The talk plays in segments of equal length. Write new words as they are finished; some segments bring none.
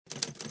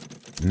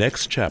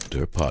Next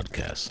Chapter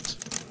Podcasts.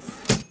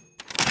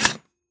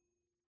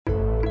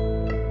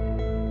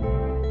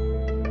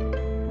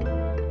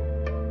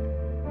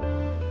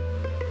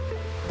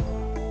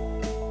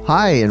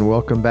 Hi, and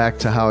welcome back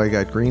to How I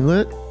Got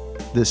Greenlit.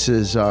 This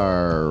is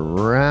our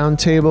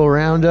Roundtable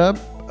Roundup.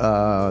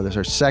 This is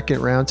our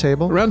second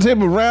Roundtable.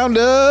 Roundtable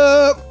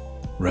Roundup!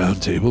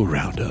 Roundtable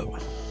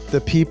Roundup. The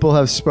people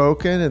have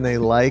spoken, and they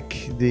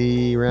like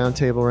the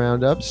Roundtable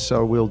Roundups,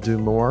 so we'll do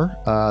more.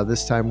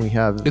 This time we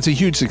have... It's a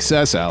huge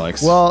success,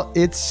 Alex. Well,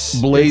 it's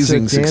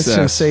blazing it's a dance success.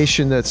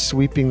 sensation that's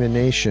sweeping the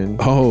nation.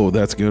 Oh,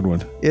 that's a good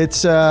one.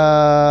 It's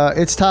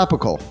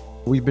topical.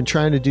 We've been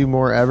trying to do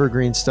more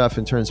evergreen stuff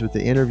in terms with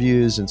the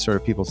interviews and sort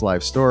of people's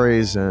life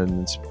stories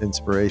and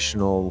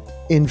inspirational,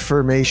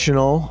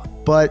 informational,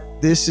 but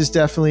this is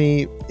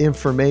definitely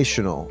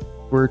informational.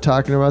 We're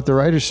talking about the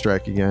writer's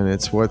strike again.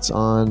 It's what's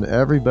on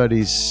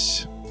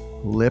everybody's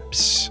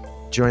lips.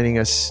 Joining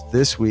us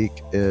this week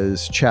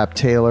is Chap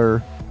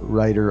Taylor,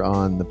 writer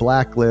on The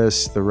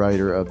Blacklist, the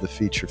writer of the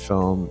feature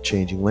film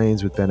Changing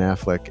Lanes with Ben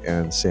Affleck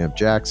and Sam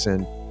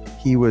Jackson.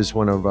 He was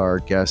one of our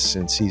guests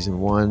in season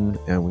 1,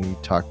 and we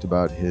talked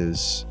about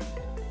his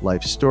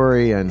life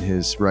story and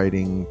his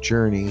writing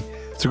journey.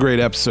 It's a great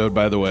episode,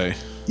 by the way.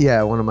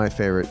 Yeah, one of my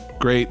favorite.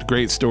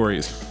 Great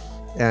stories.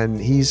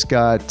 And he's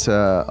got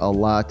a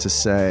lot to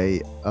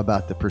say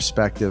about the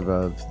perspective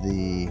of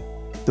the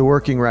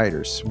working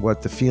writers,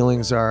 what the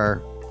feelings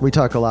are. We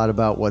talk a lot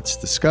about what's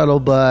the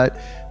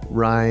scuttlebutt.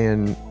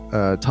 Ryan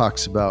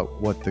talks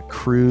about what the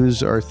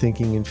crews are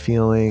thinking and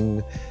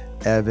feeling.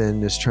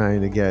 Evan is trying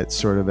to get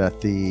sort of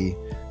at the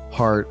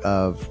heart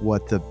of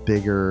what the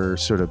bigger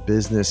sort of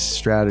business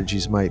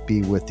strategies might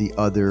be with the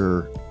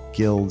other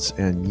guilds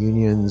and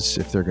unions,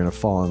 if they're going to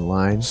fall in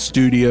line.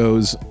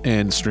 Studios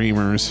and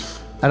streamers.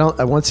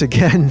 Once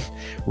again,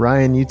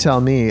 Ryan, you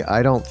tell me,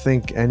 I don't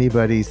think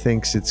anybody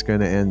thinks it's going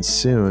to end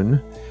soon.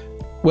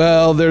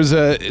 Well,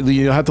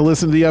 you have to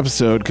listen to the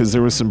episode because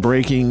there was some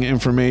breaking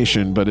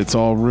information, but it's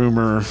all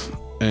rumor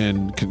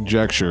and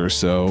conjecture.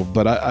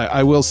 But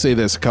I will say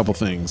this, a couple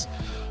things.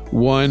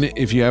 One,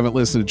 if you haven't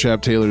listened to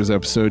Chap Taylor's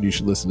episode, you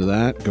should listen to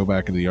that. Go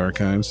back into the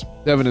archives.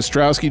 Evan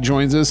Astrowsky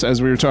joins us,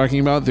 as we were talking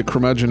about, the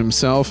curmudgeon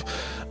himself,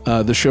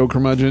 the show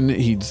curmudgeon.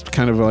 He's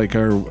kind of like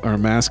our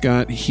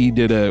mascot.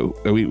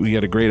 We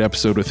had a great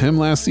episode with him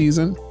last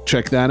season.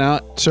 Check that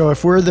out. So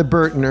if we're the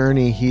Bert and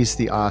Ernie, he's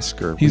the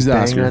Oscar. He's the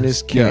Oscar. Bang on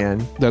his can.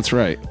 Yeah, that's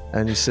right.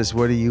 And he says,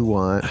 "What do you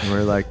want?" And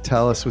we're like,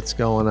 "Tell us what's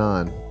going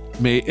on."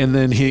 And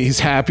then he's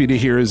happy to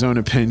hear his own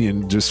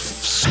opinion just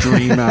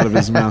stream out of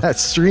his mouth.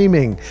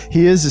 Streaming.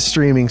 He is a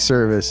streaming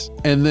service.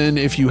 And then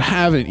if you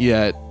haven't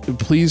yet,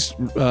 please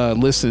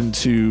listen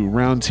to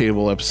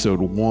Roundtable episode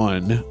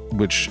 1,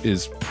 which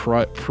is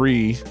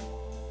pre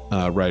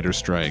writer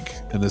strike.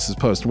 And this is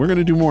post. We're going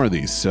to do more of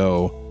these.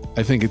 So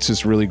I think it's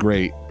just really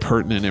great,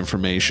 pertinent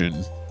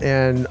information.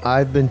 And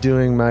I've been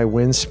doing my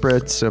wind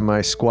sprints and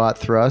my squat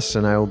thrusts,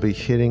 and I will be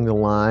hitting the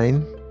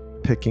line,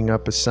 picking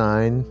up a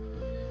sign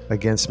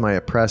against my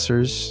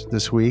oppressors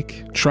this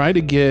week. Try to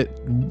get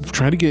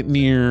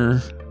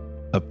near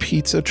a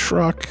pizza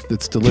truck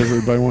that's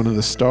delivered by one of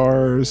the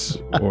stars,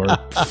 or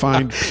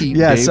find Pete.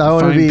 Yes, I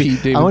want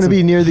to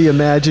be near the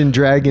Imagine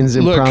Dragons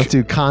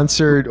impromptu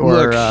concert,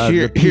 or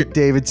the Pete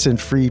Davidson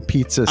free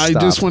pizza stop. I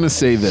just want to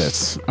say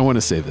this.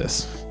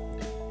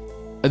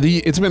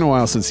 It's been a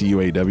while since the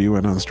UAW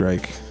went on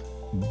strike,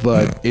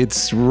 but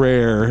it's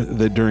rare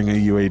that during a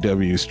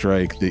UAW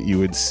strike that you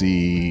would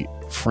see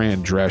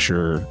Fran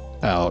Drescher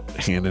out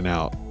handing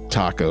out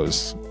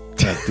tacos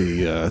at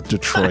the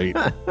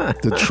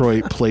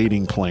Detroit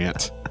plating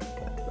plant.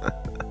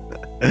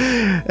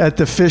 At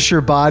the Fisher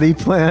Body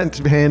Plant,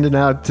 handing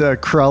out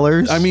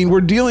crullers. I mean,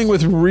 we're dealing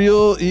with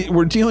real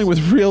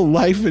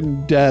life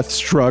and death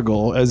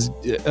struggle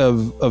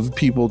of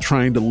people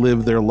trying to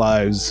live their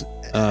lives.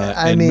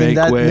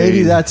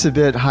 Maybe that's a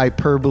bit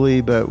hyperbole,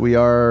 but we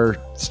are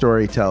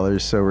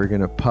storytellers, so we're going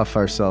to puff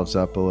ourselves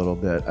up a little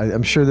bit.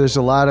 I'm sure there's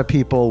a lot of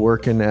people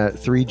working at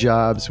 3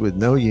 jobs with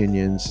no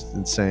unions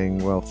and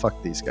saying, well,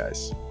 fuck these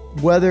guys.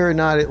 Whether or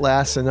not it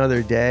lasts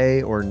another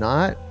day or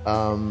not,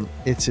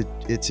 it's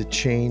a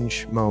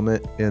change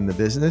moment in the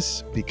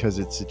business, because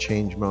it's a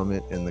change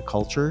moment in the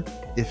culture.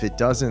 If it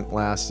doesn't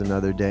last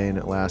another day and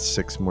it lasts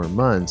 6 more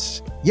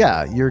months,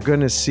 yeah, you're going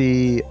to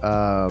see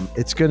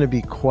it's going to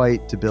be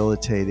quite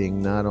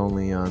debilitating, not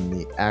only on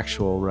the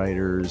actual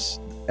writers,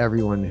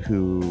 everyone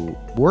who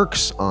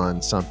works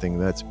on something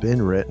that's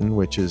been written,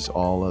 which is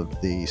all of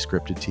the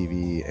scripted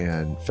TV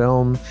and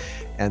film,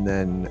 and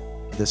then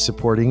the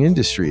supporting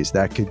industries.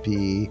 That could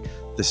be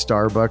the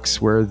Starbucks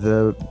where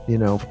the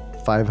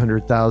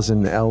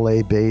 500,000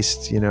 LA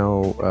based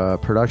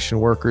production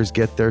workers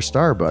get their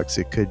Starbucks.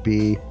 It could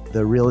be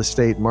the real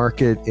estate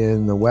market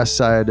in the west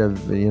side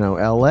of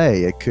LA.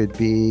 It could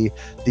be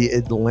the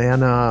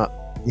Atlanta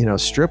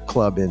strip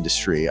club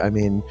industry. I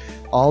mean,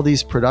 all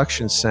these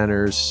production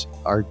centers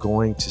are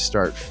going to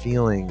start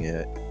feeling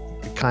it,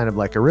 kind of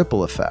like a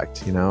ripple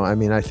effect. I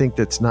mean, I think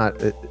it's not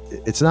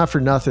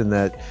for nothing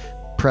that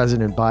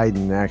President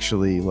Biden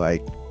actually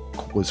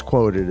was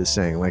quoted as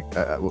saying, like,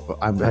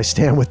 I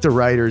stand with the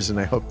writers and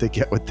I hope they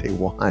get what they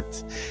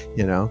want,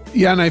 you know?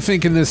 Yeah, and I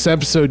think in this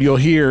episode you'll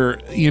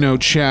hear,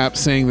 Chap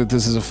saying that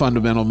this is a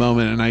fundamental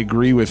moment, and I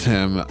agree with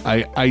him.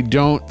 I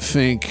don't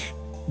think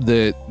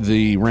that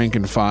the rank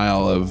and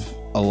file of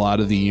a lot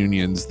of the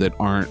unions that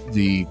aren't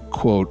the,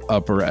 quote,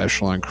 upper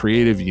echelon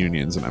creative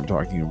unions, and I'm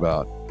talking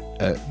about,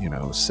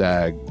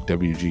 SAG,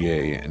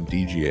 WGA, and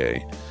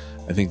DGA,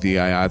 I think the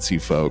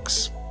IATSE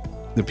folks,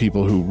 the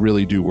people who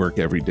really do work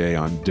every day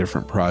on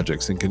different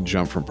projects and can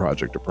jump from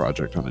project to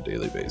project on a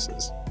daily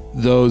basis,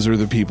 those are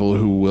the people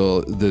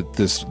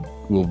this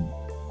will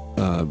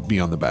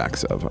be on the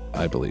backs of,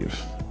 I believe.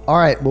 All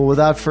right. Well,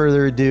 without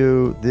further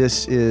ado,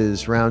 this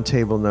is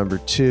Roundtable number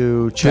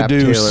 2. Chap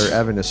Taylor,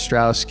 Evan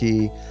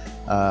Astrowsky.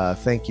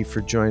 Thank you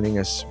for joining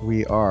us.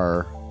 We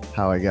are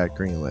How I Got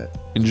Greenlit.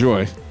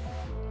 Enjoy.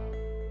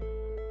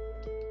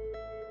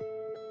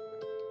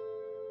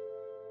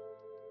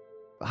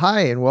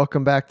 Hi, and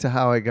welcome back to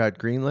How I Got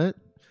Greenlit.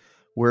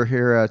 We're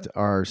here at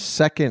our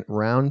second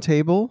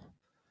roundtable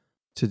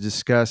to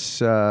discuss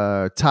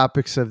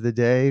topics of the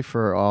day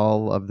for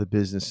all of the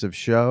business of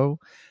show.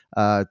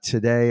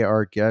 Today,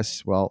 our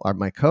guests,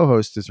 my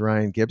co-host is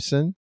Ryan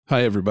Gibson.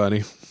 Hi,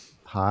 everybody.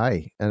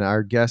 Hi. And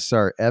our guests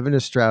are Evan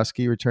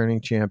Astrowsky, returning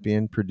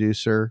champion,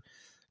 producer,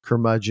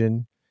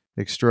 curmudgeon,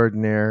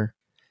 extraordinaire,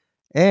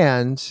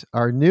 and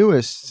our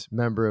newest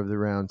member of the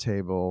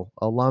roundtable,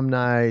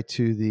 alumni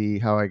to the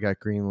How I Got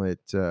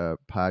Greenlit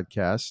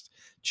podcast,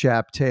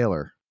 Chap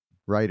Taylor,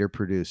 writer,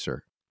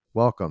 producer.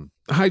 Welcome.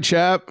 Hi,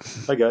 Chap.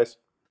 Hi, guys.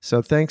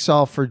 So thanks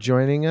all for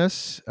joining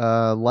us.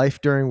 Life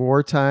during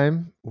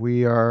wartime,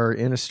 we are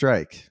in a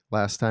strike.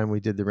 Last time we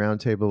did the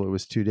roundtable, it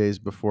was 2 days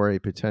before a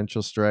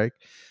potential strike,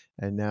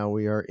 and now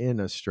we are in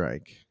a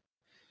strike.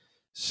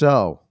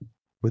 So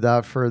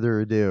without further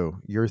ado,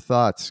 your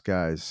thoughts,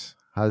 guys.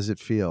 How does it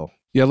feel?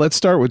 Yeah, let's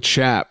start with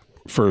Chap,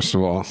 first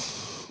of all.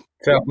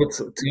 Chap,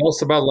 tell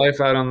us about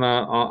life out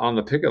on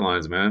the picket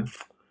lines, man.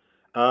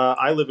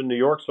 I live in New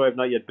York, so I have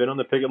not yet been on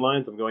the picket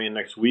lines. I'm going in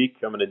next week.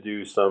 I'm going to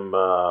do some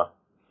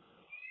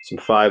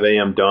 5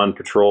 a.m. dawn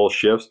patrol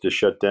shifts to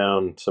shut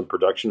down some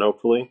production,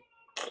 hopefully.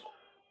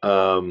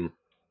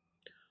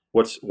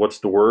 What's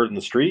the word in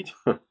the street?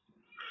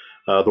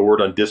 The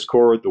word on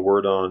Discord, the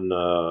word on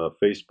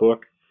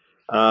Facebook.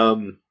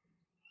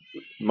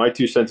 My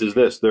 2 cents is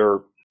this: there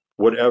are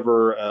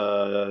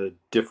whatever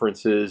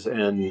differences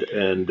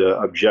and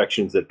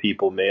objections that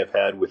people may have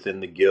had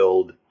within the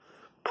guild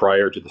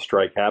prior to the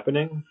strike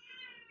happening.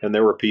 And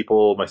there were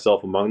people,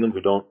 myself among them, who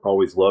don't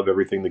always love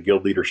everything the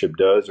guild leadership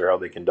does or how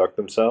they conduct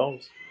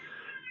themselves.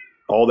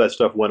 All that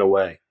stuff went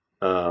away.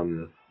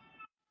 I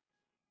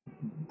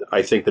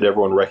think that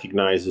everyone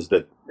recognizes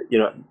that,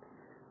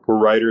 we're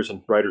writers,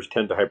 and writers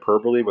tend to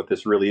hyperbole, but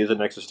this really is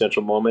an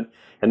existential moment.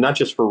 And not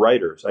just for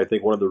writers. I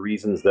think one of the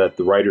reasons that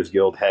the Writers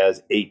Guild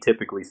has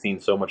atypically seen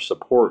so much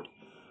support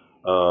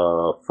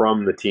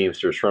from the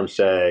Teamsters, from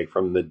SAG,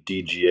 from the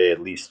DGA,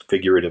 at least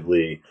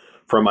figuratively,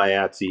 from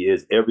IATSE,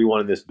 is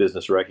everyone in this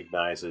business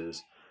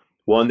recognizes,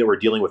 one, that we're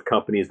dealing with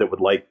companies that would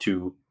like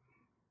to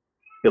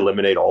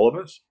eliminate all of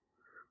us,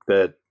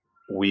 that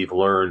we've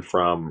learned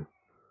from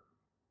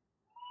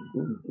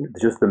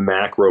just the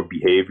macro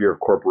behavior of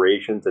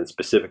corporations, and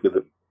specifically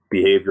the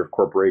behavior of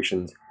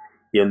corporations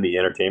in the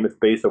entertainment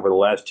space over the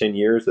last 10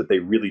 years, that they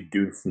really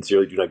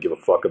sincerely do not give a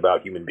fuck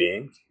about human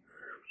beings.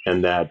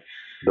 And that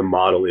the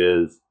model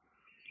is,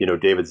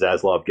 David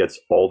Zaslav gets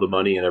all the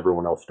money and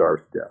everyone else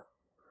starves to death.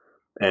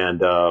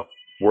 And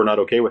we're not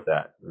okay with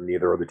that.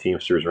 Neither are the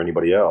Teamsters or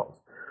anybody else.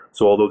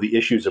 So although the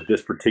issues of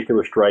this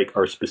particular strike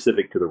are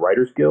specific to the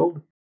Writers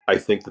Guild, I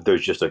think that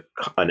there's just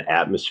an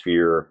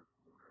atmosphere,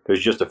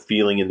 there's just a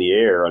feeling in the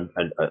air, an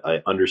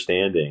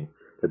understanding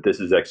that this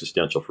is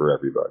existential for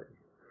everybody.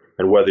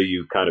 And whether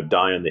you kind of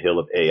die on the hill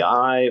of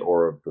AI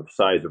or of the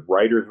size of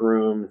writers'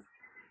 rooms,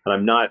 and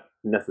I'm not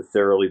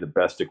necessarily the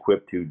best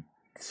equipped to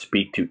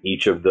speak to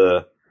each of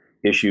the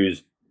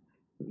issues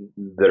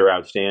that are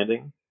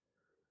outstanding,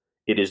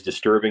 it is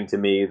disturbing to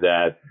me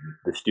that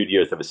the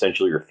studios have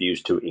essentially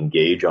refused to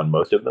engage on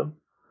most of them.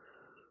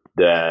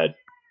 That,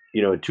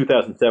 in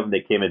 2007,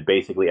 they came in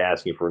basically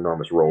asking for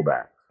enormous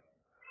rollbacks.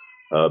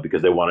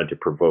 Because they wanted to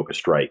provoke a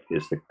strike,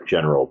 is the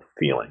general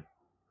feeling.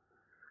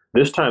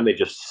 This time, they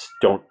just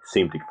don't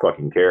seem to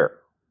fucking care.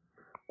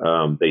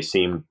 This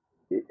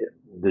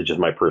is just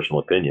my personal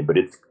opinion, but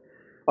it's,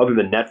 other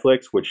than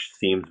Netflix, which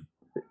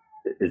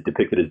is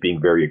depicted as being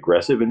very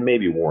aggressive, and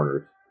maybe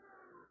Warner's,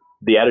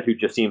 the attitude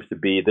just seems to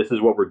be, this is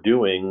what we're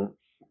doing,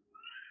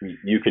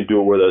 you can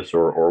do it with us,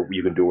 or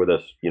you can do it with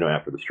us,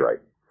 after the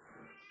strike.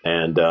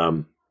 And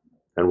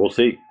we'll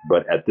see.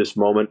 But at this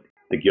moment,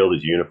 the guild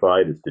is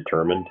unified, it's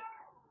determined.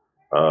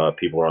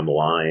 People are on the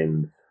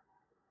lines.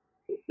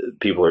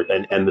 People are,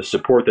 and the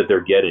support that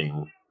they're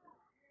getting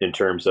in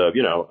terms of,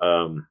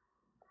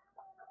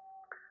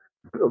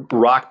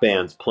 rock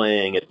bands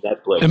playing at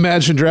Netflix.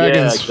 Imagine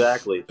Dragons. Yeah,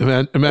 exactly.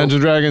 Imagine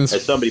Dragons.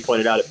 As somebody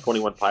pointed out, if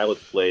 21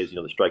 Pilots plays,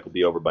 the strike will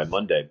be over by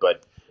Monday.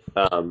 But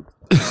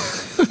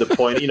to the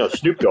point,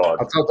 Snoop Dogg.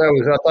 I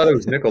thought it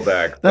was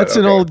Nickelback. That's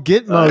an old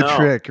Gitmo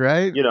trick,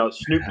 right?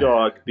 Snoop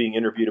Dogg being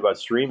interviewed about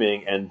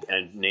streaming and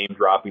name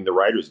dropping the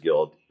Writers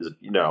Guild.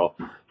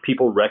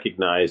 People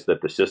recognize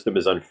that the system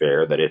is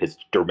unfair, that it has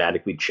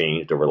dramatically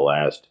changed over the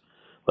last,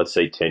 let's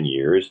say, 10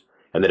 years,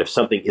 and that if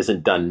something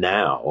isn't done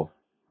now,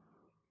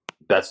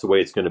 that's the way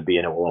it's going to be,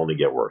 and it will only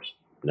get worse.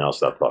 Now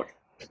stop talking.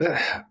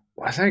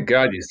 Well, thank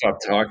God you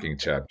stopped talking,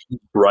 Chap.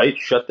 Right?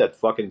 Shut that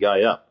fucking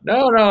guy up.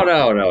 No.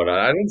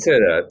 I didn't say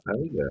that.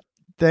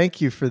 Thank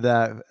you for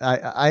that.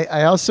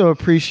 I also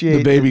appreciate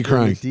the baby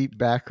crying, the deep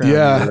background.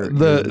 Yeah,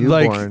 your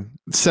newborn.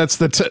 Sets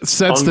the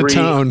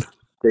tone.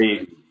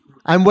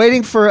 I'm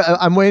waiting for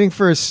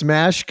a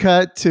smash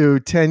cut to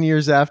 10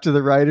 years after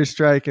the writer's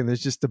strike, and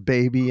there's just a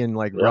baby in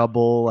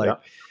rubble,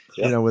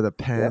 with a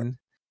pen.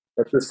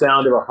 That's the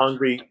sound of a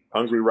hungry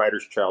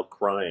writer's child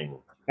crying.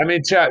 I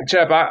mean, Chap,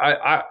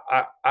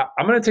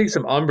 I'm going to take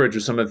some umbrage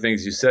with some of the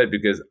things you said,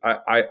 because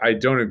I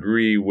don't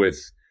agree with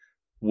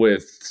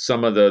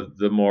some of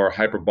the more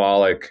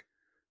hyperbolic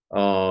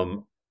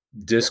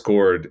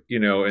discord,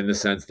 in the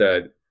sense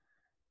that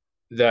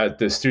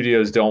the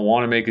studios don't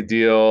want to make a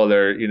deal.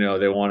 They're,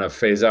 they want to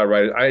phase out.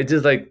 Right. I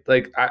just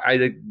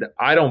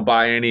I don't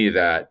buy any of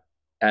that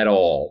at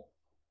all.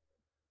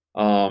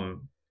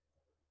 During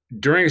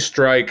a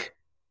strike,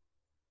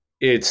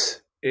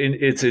 it's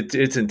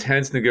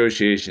intense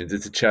negotiations.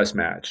 It's a chess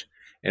match,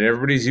 and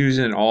everybody's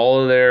using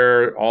all of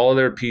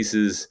their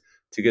pieces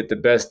to get the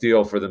best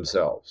deal for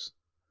themselves.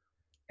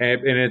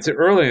 And it's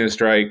early in the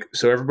strike,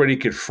 so everybody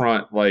could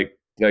front like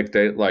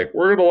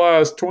we're gonna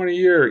last 20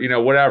 years,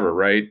 whatever,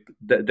 right?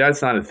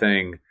 That's not a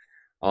thing.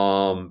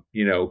 When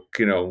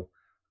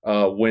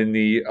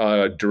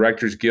the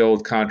Directors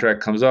Guild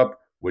contract comes up,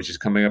 which is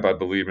coming up, I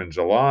believe, in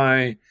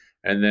July,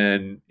 and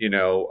then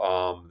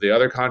the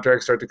other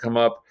contracts start to come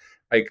up,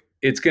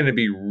 it's going to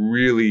be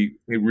really,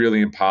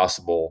 really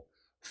impossible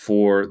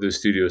for the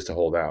studios to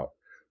hold out.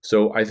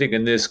 So I think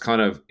in this kind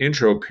of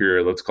intro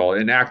period, let's call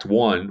it in Act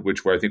 1,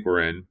 which I think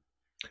we're in,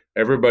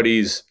 the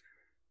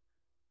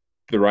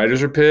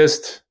writers are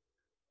pissed.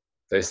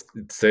 They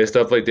say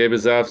stuff like David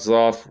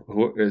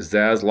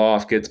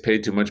Zaslav gets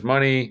paid too much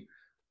money.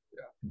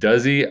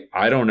 Does he?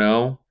 I don't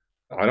know.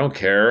 I don't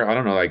care. I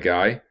don't know that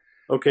guy.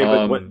 Okay,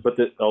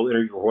 I'll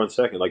interview for 1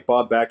 second. Like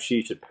Bob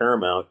Bakshish at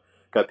Paramount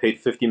got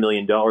paid $50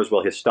 million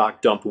while his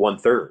stock dumped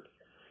 1/3.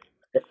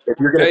 If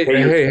you're going to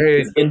pay,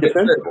 it's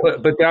indefensible.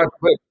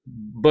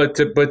 But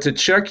to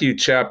check you,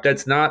 Chap,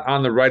 that's not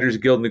on the Writers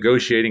Guild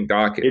negotiating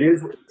docket. It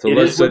is. So it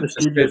is when the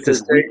studio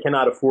says we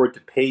cannot afford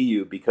to pay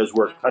you because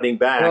we're cutting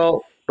back.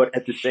 But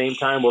at the same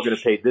time, we're going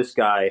to pay this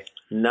guy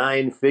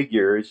 9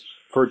 figures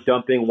for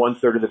dumping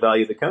 1/3 of the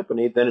value of the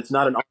company. Then it's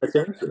not an honest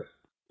answer.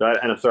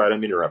 And I'm sorry, I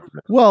didn't mean to interrupt.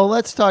 Well,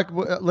 let's talk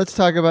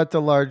about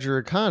the larger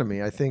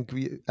economy. I think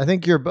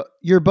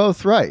you're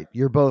both right.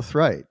 You're both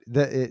right.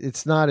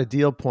 It's not a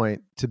deal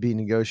point to be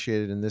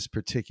negotiated in this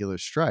particular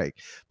strike.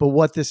 But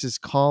what this is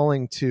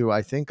calling to,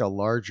 I think, a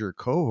larger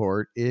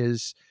cohort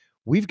is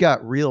we've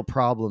got real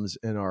problems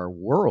in our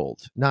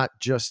world, not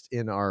just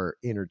in our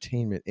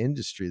entertainment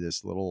industry.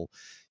 This little,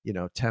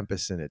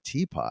 tempest in a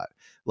teapot.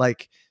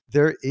 Like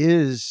there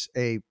is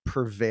a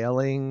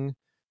prevailing.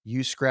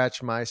 You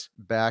scratch my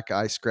back,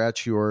 I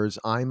scratch yours.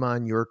 I'm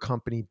on your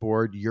company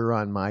board. You're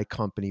on my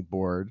company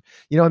board.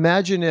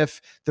 Imagine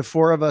if the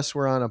four of us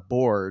were on a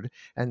board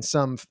and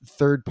some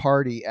third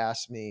party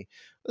asked me,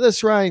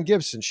 this Ryan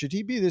Gibson, should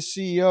he be the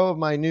CEO of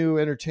my new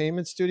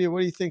entertainment studio?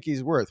 What do you think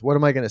he's worth? What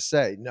am I going to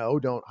say? No,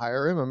 don't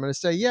hire him. I'm going to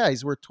say, yeah,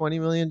 he's worth $20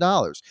 million.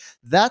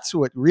 That's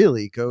what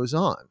really goes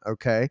on.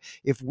 Okay.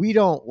 If we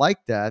don't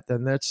like that,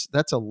 then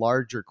that's a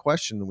larger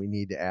question we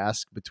need to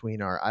ask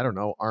between our,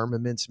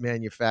 armaments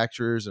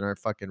manufacturers and our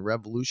fucking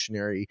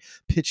revolutionary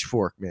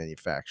pitchfork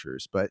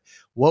manufacturers. But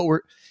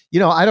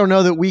I don't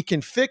know that we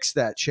can fix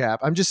that, Chap.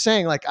 I'm just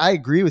saying, I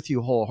agree with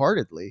you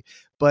wholeheartedly,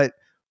 but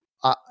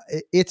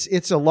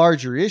it's a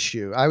larger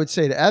issue. I would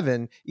say to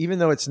Evan, even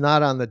though it's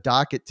not on the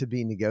docket to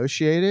be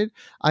negotiated,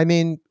 I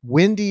mean,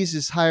 Wendy's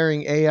is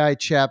hiring AI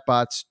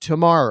chatbots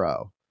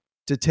tomorrow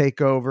to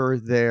take over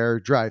their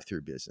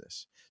drive-through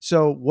business.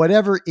 So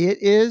whatever it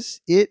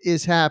is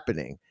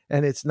happening,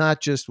 and it's not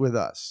just with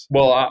us.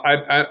 Well, all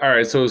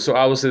right. So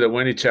I will say that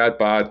Wendy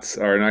chatbots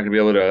are not going to be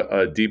able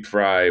to deep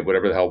fry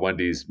whatever the hell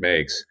Wendy's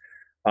makes.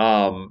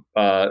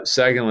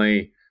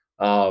 Secondly,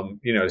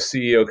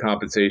 CEO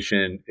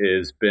compensation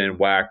has been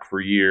whacked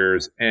for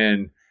years,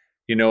 and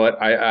you know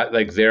what?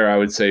 I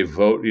would say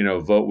vote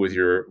with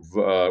your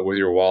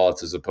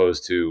wallets as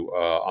opposed to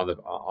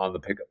on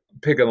the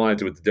picket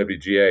lines with the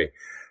WGA.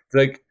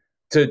 Like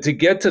to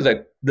get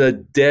to the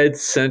dead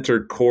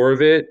centered core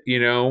of it,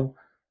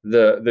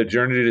 the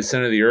journey to the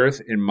center of the earth,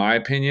 in my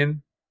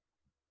opinion,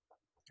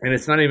 and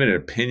it's not even an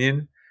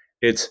opinion.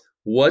 It's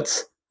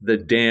what's the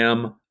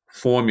damn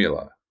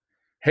formula?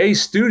 Hey,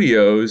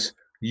 studios,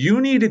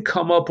 you need to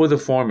come up with a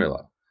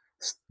formula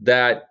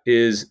that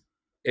is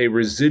a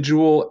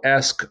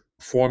residual-esque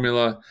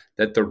formula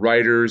that the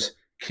writers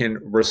can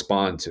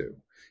respond to.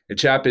 And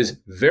Chap is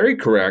very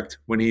correct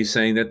when he's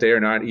saying that they are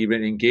not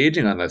even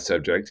engaging on that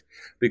subject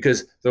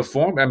because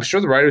I'm sure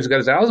the writers have got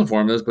 1,000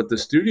 formulas, but the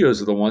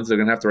studios are the ones that are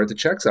going to have to write the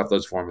checks off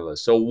those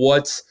formulas. So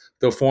what's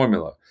the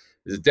formula?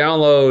 Is it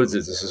downloads?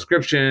 Is it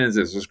subscriptions?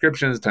 Is it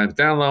subscriptions times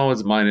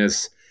downloads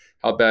minus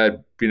how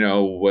bad,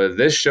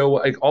 this show,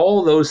 like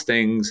all those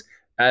things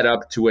add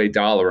up to a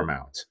dollar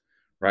amount,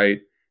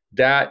 right?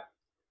 That,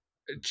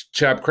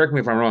 Chap, correct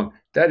me if I'm wrong,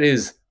 that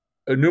is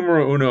a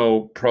numero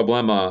uno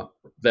problema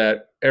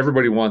that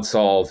everybody wants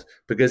solved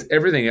because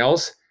everything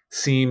else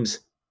seems,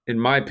 in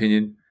my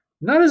opinion,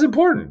 not as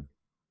important.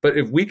 But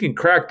if we can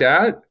crack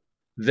that,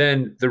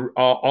 then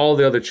all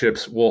the other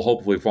chips will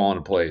hopefully fall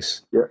into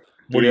place. Yeah,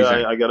 What do you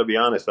think? I got to be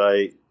honest.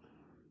 That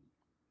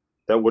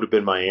would have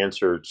been my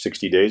answer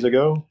 60 days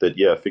ago.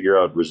 That figure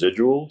out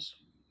residuals.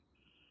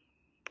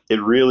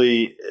 It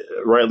really,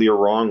 rightly or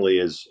wrongly,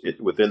 is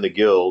within the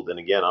guild. And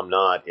again, I'm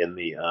not in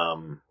the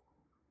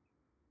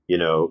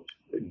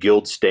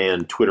guild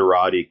stand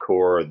Twitterati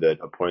core that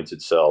appoints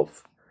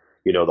itself,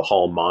 the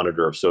hall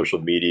monitor of social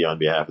media on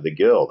behalf of the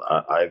guild.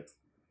 I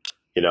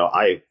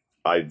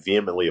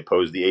vehemently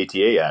opposed the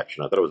ATA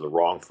action. I thought it was the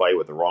wrong fight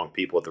with the wrong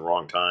people at the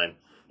wrong time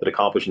that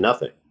accomplished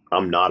nothing.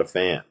 I'm not a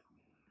fan.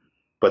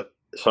 But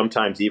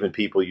sometimes even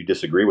people you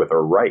disagree with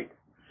are right.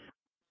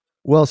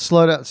 Well,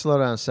 slow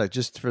down a sec,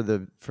 just for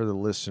the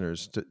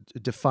listeners.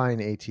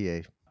 Define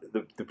ATA.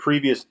 The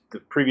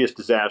previous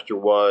disaster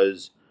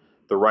was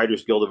the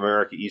Writers Guild of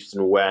America East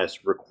and West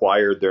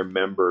required their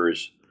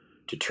members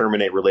to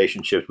terminate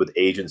relationships with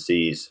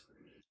agencies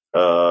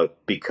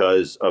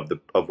because of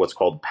what's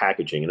called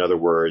packaging. In other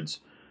words,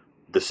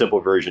 the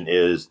simple version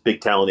is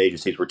big talent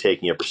agencies were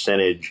taking a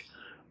percentage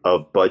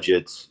of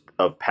budgets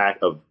of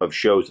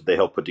shows that they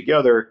helped put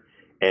together,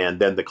 and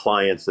then the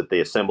clients that they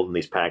assembled in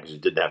these packages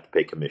didn't have to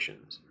pay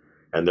commissions.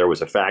 And there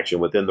was a faction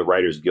within the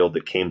Writers Guild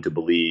that came to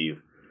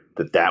believe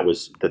that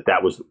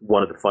was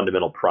one of the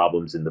fundamental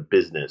problems in the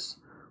business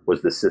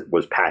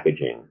was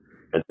packaging.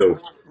 And so,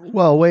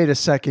 well, wait a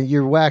second.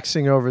 You're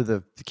waxing over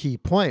the key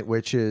point,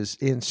 which is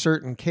in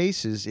certain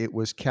cases, it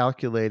was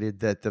calculated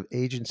that the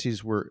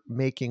agencies were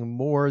making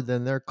more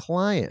than their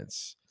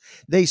clients.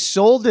 They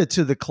sold it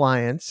to the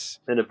clients.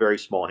 In a very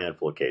small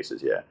handful of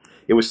cases, yeah.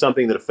 It was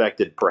something that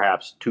affected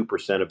perhaps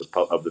 2%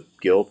 of the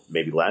guild,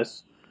 maybe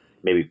less.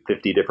 Maybe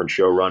 50 different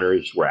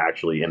showrunners were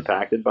actually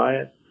impacted by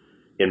it.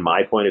 In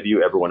my point of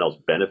view, everyone else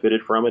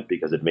benefited from it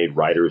because it made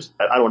writers.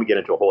 I don't want to get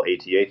into a whole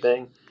ATA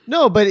thing.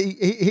 No, but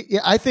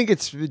I think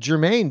it's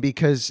germane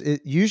because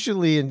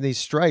usually in these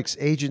strikes,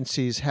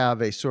 agencies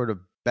have a sort of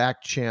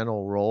back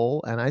channel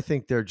role. And I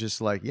think they're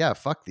just like, yeah,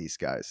 fuck these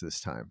guys this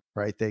time,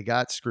 right? They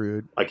got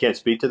screwed. I can't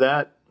speak to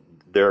that.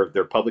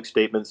 Their public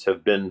statements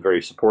have been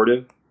very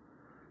supportive.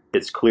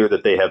 It's clear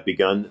that they have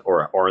begun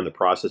or are in the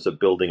process of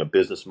building a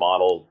business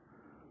model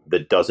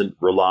that doesn't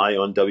rely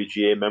on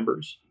WGA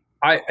members.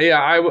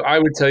 I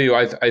would tell you,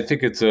 I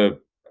think it's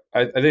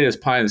I think it's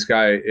pie in the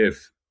sky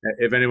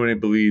if anyone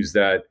believes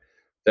that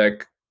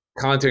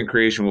content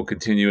creation will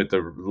continue at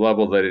the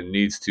level that it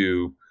needs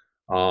to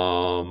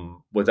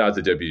without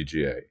the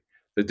WGA.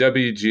 The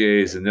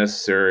WGA is a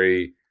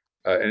necessary,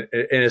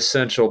 an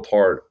essential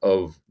part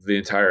of the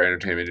entire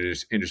entertainment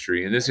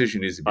industry, and this issue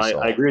needs to be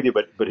solved. I agree with you,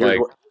 but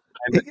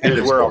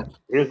here's where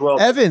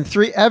Evan,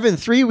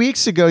 3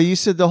 weeks ago, you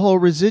said the whole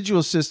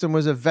residual system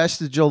was a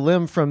vestigial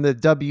limb from the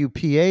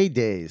WPA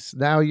days.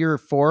 Now you're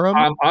for them?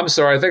 I'm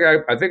sorry. I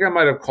think I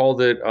might have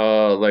called it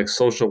like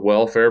social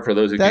welfare for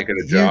those who can't get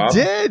a job.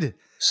 You did.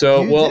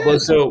 So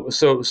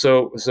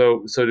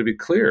so to be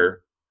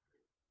clear,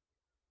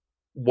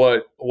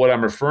 what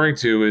I'm referring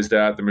to is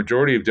that the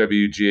majority of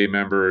WGA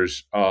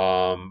members,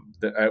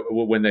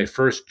 when they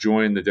first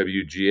join the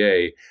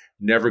WGA,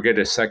 never get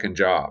a second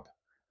job.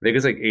 I think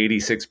it's like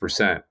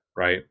 86%,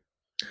 right?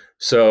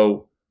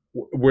 So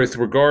with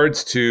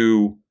regards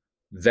to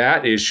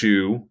that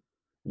issue,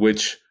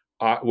 which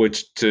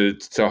to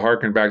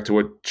harken back to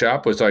what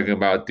Chap was talking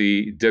about,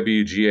 the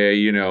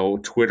WGA,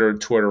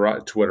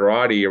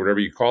 Twitterati or whatever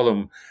you call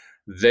them,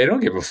 they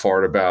don't give a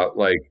fart about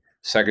like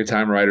second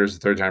time writers,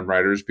 third time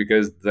writers,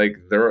 because like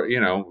they're,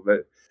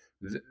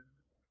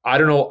 I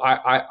don't know.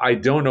 I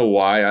don't know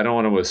why. I don't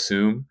want to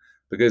assume,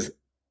 because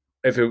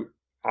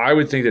I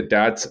would think that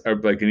that's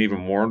like an even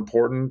more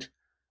important,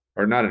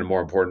 or not even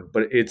more important,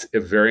 but it's a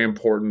very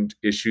important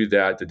issue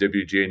that the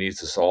WGA needs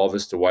to solve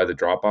as to why the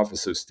drop off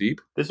is so steep.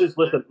 Listen.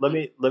 Let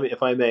me,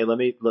 if I may, let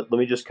me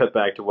just cut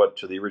back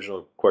to the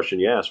original question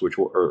you asked,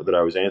 that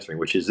I was answering,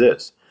 which is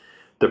this: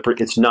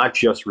 it's not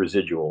just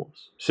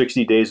residuals.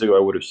 60 days ago, I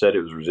would have said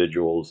it was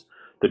residuals.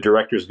 The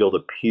Directors Guild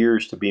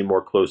appears to be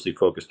more closely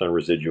focused on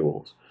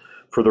residuals.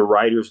 For the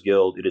Writers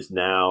Guild, it is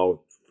now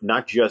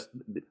not just.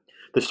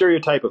 The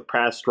stereotype of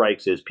past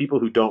strikes is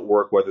people who don't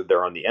work, whether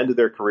they're on the end of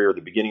their career or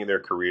the beginning of their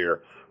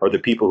career, are the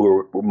people who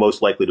are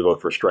most likely to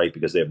vote for a strike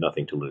because they have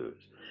nothing to lose.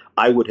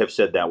 I would have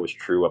said that was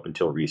true up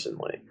until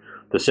recently.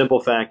 The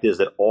simple fact is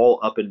that all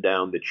up and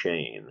down the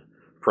chain,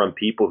 from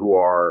people who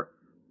are,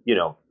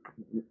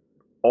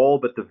 all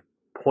but the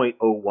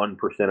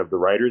 0.01% of the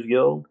Writers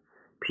Guild,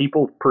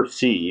 people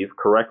perceive,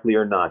 correctly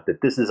or not,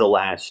 that this is a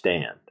last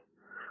stand,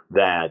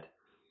 that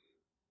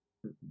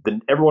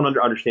everyone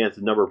understands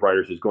the number of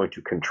writers is going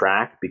to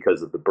contract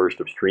because of the burst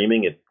of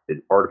streaming.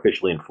 It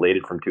artificially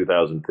inflated from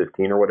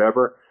 2015 or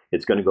whatever.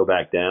 It's going to go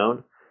back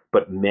down.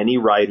 But many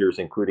writers,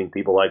 including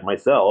people like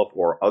myself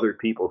or other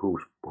people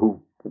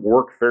who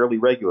work fairly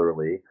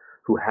regularly,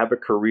 who have a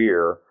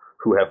career,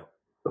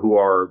 who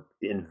are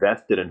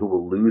invested and who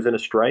will lose in a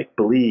strike,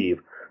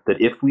 believe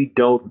that if we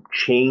don't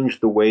change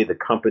the way the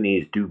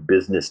companies do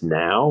business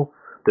now,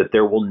 that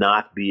there will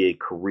not be a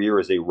career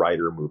as a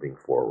writer moving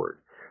forward.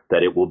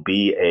 That it will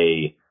be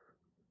a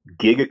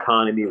gig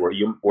economy where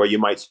you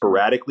might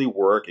sporadically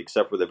work,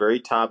 except for the very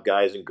top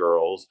guys and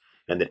girls,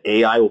 and that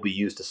AI will be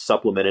used to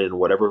supplement it in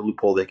whatever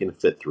loophole they can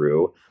fit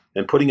through.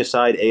 And putting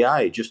aside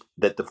AI, just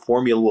that the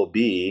formula will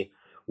be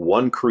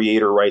one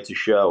creator writes a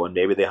show, and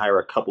maybe they hire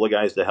a couple of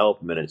guys to help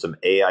them, and some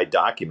AI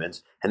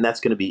documents, and that's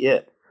going to be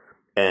it.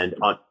 And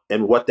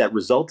what that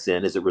results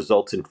in is it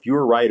results in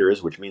fewer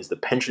writers, which means the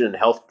pension and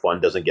health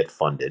fund doesn't get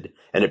funded,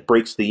 and it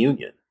breaks the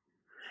union.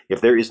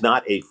 If there is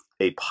not a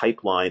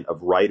pipeline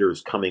of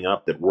writers coming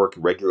up that work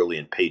regularly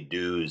and pay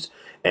dues,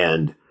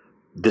 and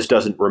this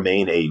doesn't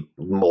remain a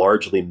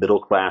largely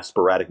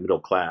sporadic middle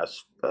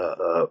class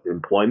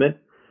employment,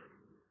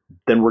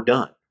 then we're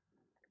done.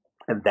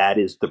 And that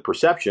is the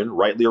perception,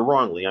 rightly or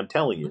wrongly, I'm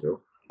telling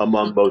you,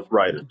 among most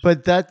writers.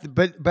 But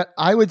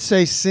I would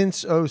say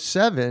since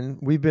 2007,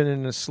 we've been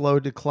in a slow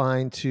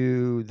decline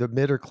to the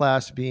middle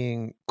class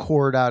being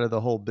cored out of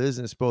the whole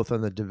business, both on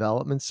the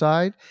development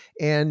side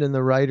and in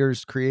the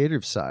writer's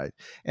creative side.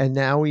 And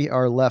now we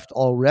are left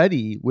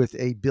already with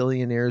a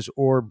billionaires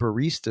or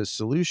barista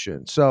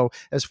solution. So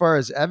as far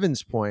as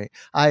Evan's point,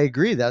 I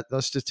agree that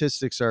those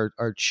statistics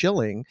are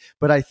chilling,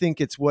 but I think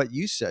it's what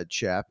you said,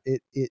 Chap.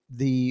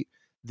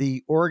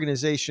 The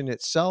organization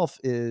itself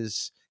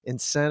is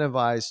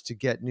incentivized to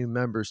get new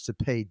members to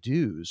pay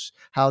dues.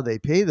 How they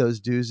pay those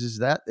dues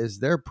is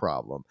their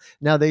problem.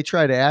 Now they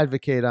try to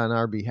advocate on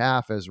our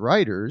behalf as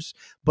writers,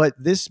 but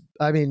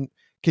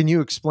can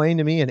you explain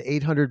to me an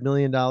 $800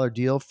 million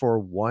deal for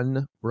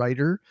one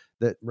writer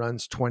that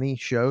runs 20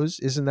 shows?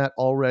 Isn't that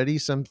already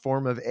some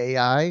form of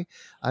AI?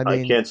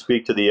 I can't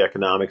speak to the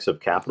economics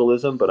of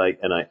capitalism, but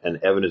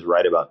Evan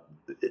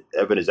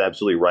is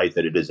absolutely right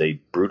that it is a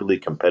brutally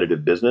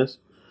competitive business.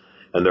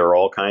 And there are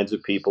all kinds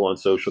of people on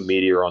social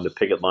media or on the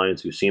picket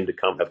lines who seem to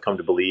have come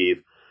to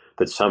believe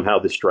that somehow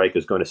the strike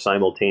is going to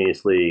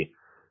simultaneously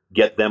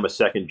get them a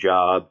second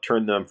job,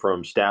 turn them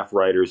from staff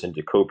writers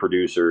into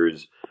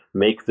co-producers,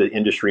 make the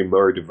industry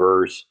more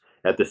diverse.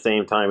 At the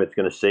same time, it's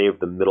going to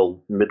save the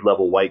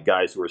mid-level white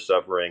guys who are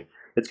suffering.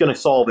 It's going to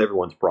solve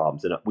everyone's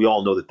problems. And we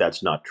all know that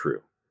that's not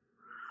true.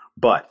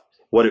 But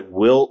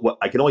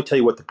I can only tell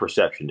you what the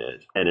perception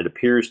is. And it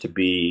appears to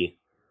be,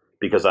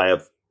 because I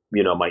have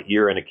my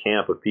ear in a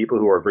camp of people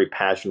who are very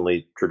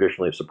passionately,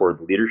 traditionally have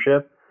supported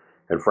leadership.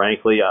 And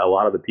frankly, a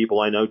lot of the people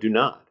I know do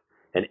not.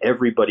 And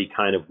everybody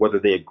kind of, whether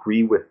they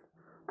agree with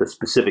the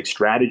specific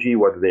strategy,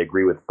 whether they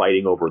agree with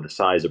fighting over the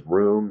size of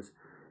rooms,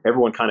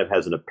 everyone kind of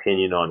has an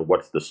opinion on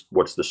what's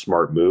the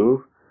smart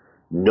move.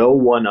 No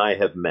one I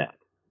have met,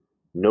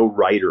 no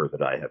writer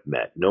that I have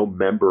met, no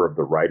member of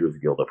the Writers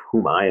Guild of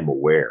whom I am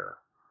aware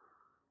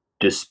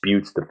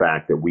disputes the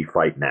fact that we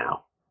fight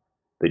now.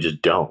 They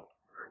just don't.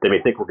 They may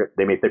think we're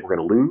going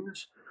to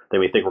lose. They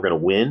may think we're going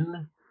to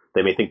win.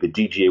 They may think the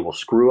WGA will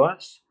screw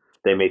us.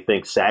 They may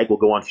think SAG will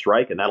go on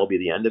strike and that'll be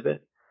the end of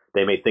it.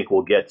 They may think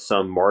we'll get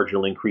some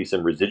marginal increase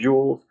in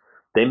residuals.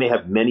 They may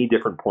have many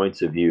different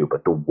points of view,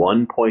 but the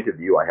one point of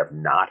view I have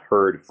not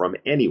heard from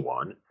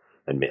anyone,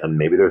 and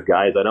maybe there's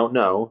guys I don't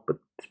know, but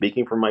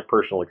speaking from my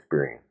personal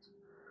experience,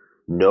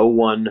 no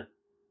one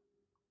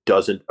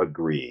doesn't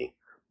agree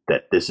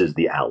that this is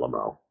the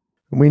Alamo.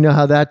 We know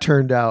how that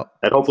turned out.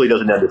 And hopefully it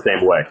doesn't end the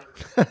same way.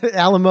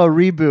 Alamo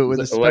reboot with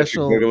a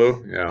special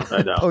yeah.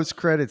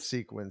 post-credit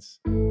sequence.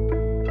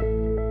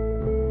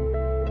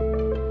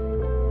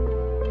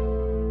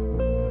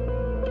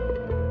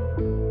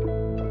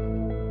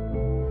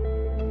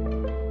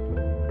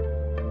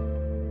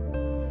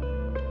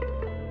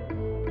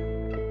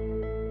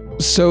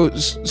 So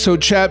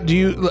Chap, do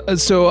you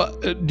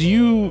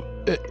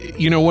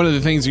one of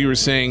the things you were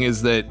saying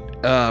is that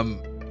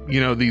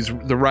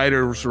the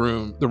writers'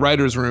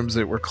 rooms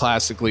that were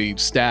classically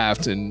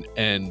staffed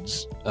and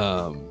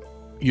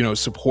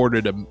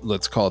supported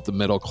let's call it the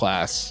middle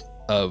class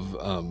of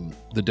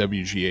the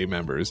WGA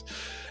members.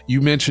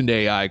 You mentioned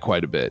AI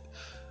quite a bit.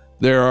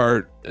 There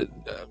are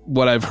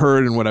what I've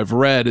heard and what I've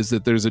read is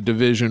that there's a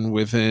division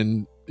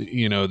within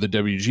the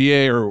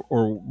WGA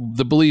or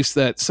the beliefs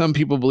that some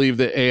people believe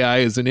that AI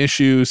is an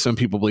issue, some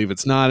people believe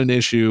it's not an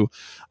issue.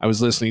 I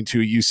was listening to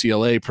a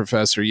UCLA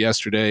professor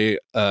yesterday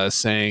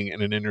saying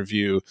in an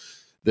interview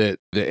that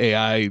the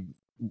AI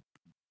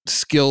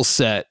skill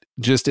set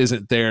just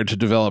isn't there to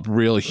develop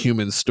real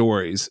human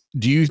stories.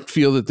 Do you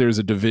feel that there's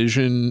a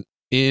division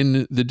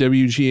in the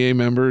WGA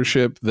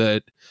membership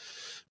that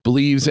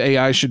believes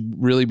AI should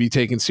really be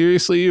taken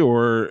seriously,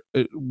 or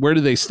where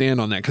do they stand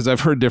on that? Because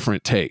I've heard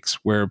different takes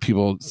where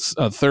people,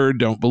 a third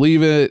don't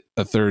believe it,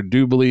 a third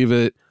do believe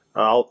it.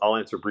 I'll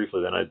answer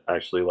briefly. Then I'd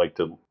actually like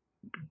to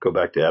go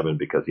back to Evan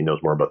because he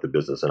knows more about the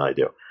business than I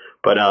do.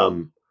 But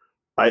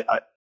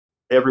I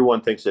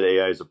everyone thinks that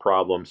AI is a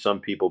problem. Some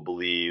people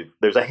believe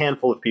there's a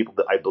handful of people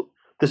that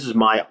this is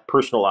my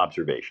personal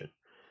observation.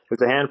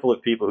 There's a handful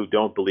of people who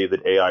don't believe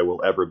that AI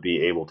will ever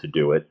be able to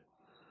do it.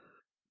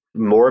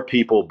 More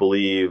people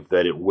believe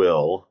that it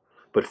will,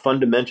 but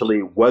fundamentally,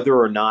 whether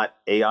or not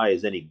AI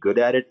is any good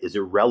at it is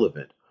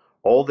irrelevant.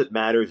 All that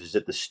matters is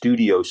that the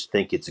studios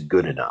think it's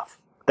good enough.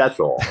 That's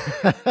all.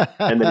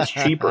 And that it's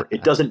cheaper.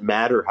 It doesn't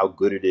matter how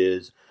good it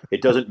is.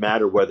 It doesn't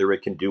matter whether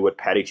it can do what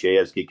Patty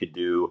Chayefsky could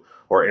do,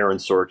 or Aaron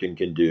Sorkin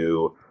can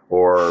do,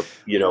 or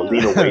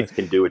Lena Waithe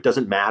can do. It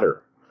doesn't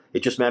matter.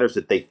 It just matters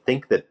that they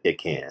think that it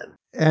can.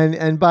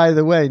 And by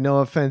the way,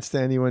 no offense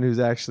to anyone who's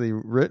actually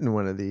written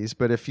one of these,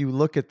 but if you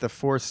look at the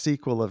fourth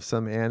sequel of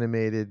some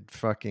animated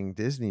fucking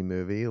Disney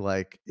movie,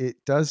 like,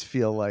 it does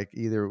feel like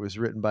either it was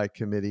written by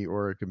committee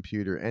or a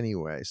computer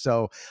anyway.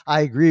 So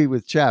I agree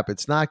with Chap.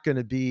 It's not going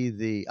to be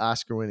the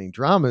Oscar-winning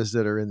dramas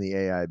that are in the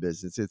AI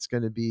business. It's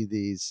going to be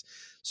these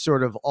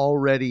sort of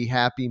already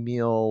Happy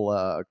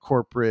Meal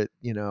corporate,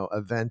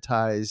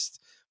 eventized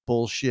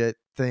bullshit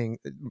thing.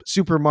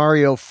 Super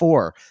Mario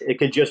 4. It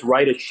can just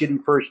write a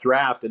shitty first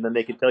draft and then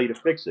they can tell you to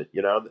fix it,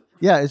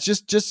 Yeah, it's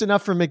just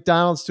enough for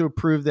McDonald's to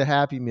approve the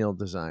Happy Meal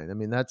design. I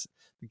mean, it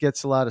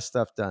gets a lot of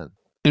stuff done.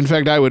 In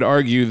fact, I would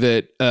argue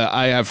that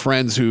I have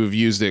friends who have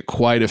used it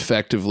quite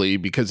effectively,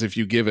 because if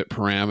you give it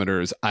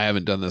parameters, I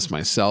haven't done this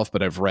myself,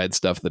 but I've read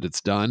stuff that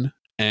it's done.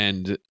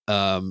 And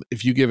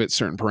if you give it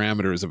certain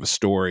parameters of a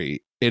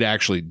story, it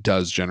actually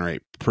does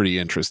generate pretty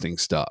interesting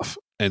stuff.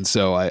 And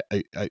so I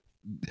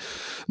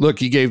look,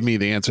 he gave me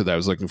the answer that I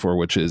was looking for,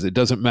 which is it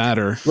doesn't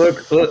matter.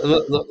 Look.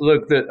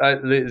 The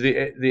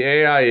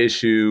AI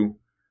issue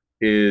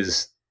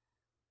is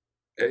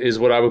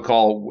what I would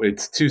call,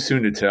 it's too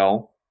soon to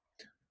tell.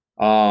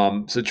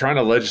 So trying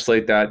to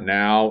legislate that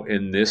now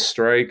in this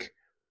strike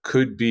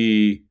could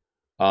be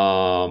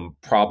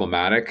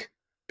problematic,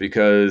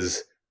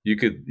 because you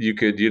could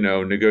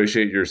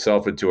negotiate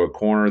yourself into a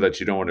corner that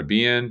you don't want to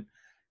be in.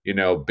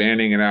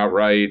 Banning it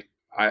outright,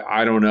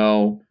 I don't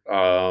know.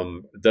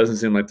 It doesn't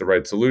seem like the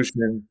right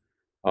solution.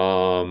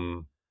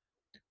 I'm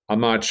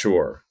not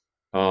sure.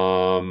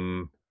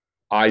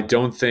 I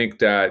don't think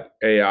that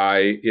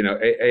AI,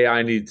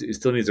 AI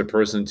still needs a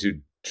person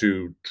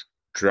to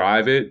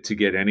drive it to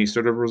get any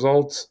sort of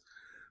results.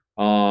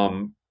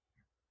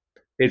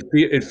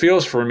 It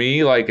feels for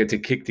me like it's a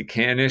kick the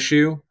can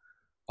issue,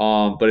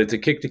 but it's a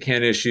kick the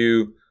can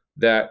issue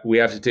that we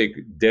have to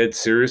take dead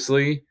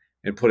seriously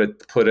and put a.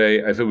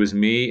 If it was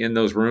me in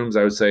those rooms,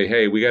 I would say,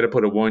 hey, we got to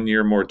put a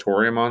 1-year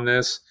moratorium on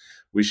this.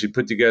 We should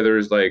put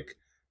together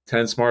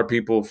 10 smart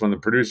people from the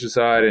producer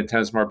side and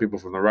 10 smart people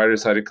from the writer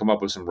side to come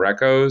up with some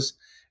recos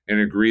and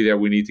agree that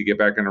we need to get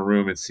back in a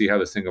room and see how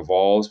this thing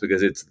evolves,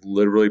 because it's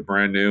literally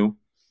brand new.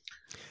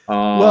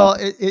 Well,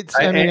 it is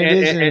and it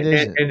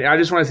isn't. And I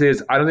just want to say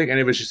this: I don't think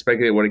any of us should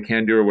speculate what it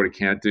can do or what it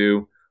can't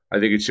do. I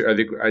think it should.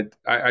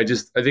 I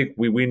think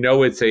we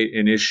know it's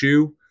an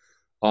issue,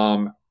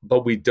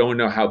 but we don't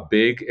know how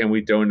big, and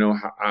we don't know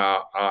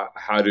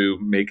how to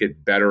make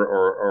it better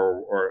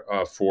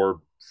or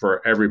for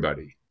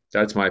everybody.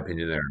 That's my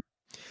opinion there.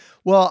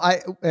 Well,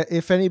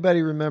 if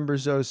anybody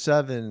remembers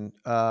 2007,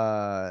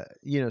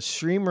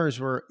 streamers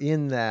were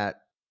in that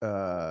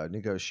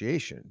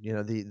negotiation.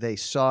 They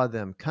saw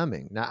them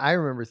coming. Now, I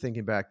remember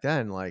thinking back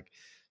then, like,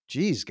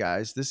 geez,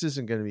 guys, this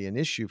isn't going to be an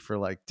issue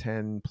for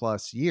 10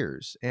 plus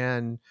years.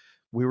 And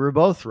we were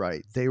both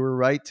right. They were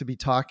right to be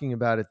talking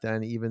about it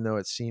then, even though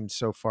it seemed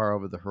so far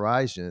over the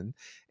horizon.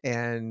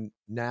 And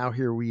now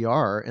here we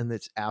are, and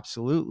it's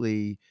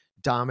absolutely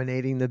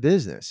dominating the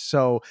business.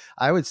 So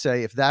I would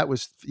say if that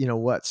was,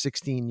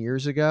 16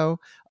 years ago,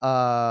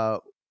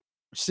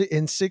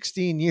 in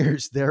 16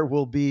 years, there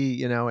will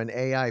be, an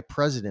AI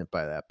president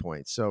by that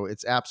point. So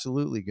it's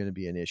absolutely going to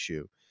be an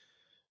issue.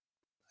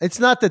 It's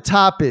not the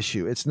top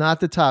issue.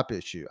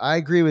 I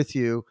agree with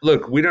you.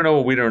 Look, we don't know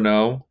what we don't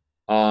know.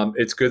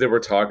 It's good that we're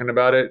talking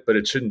about it, but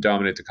it shouldn't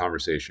dominate the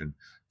conversation.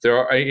 There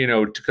are,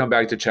 to come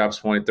back to Chap's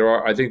point, there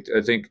are, I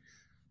think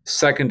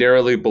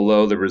secondarily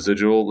below the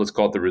residual, let's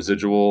call it the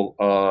residual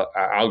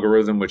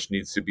algorithm, which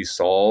needs to be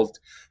solved.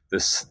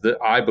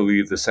 I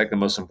believe the second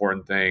most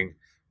important thing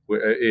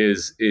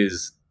is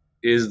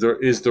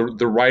the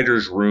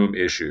writer's room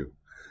issue.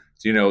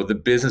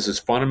 The business has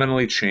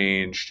fundamentally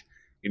changed.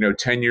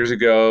 10 years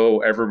ago,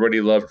 everybody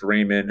loved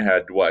Raymond,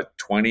 had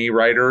 20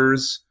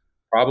 writers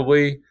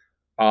probably.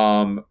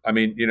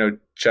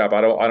 Chap,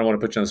 I don't want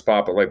to put you on the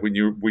spot, but when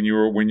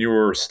you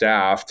were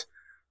staffed,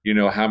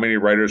 how many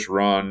writers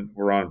were on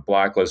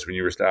Blacklist when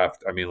you were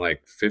staffed?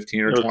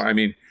 15 or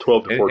 20.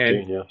 12 to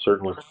 14, yeah,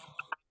 certainly.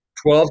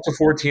 12 to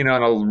 14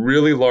 on a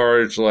really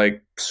large,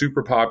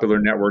 super popular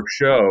network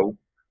show.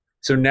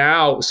 So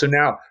now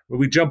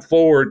we jump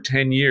forward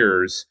 10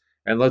 years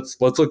and let's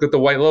look at the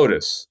White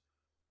Lotus.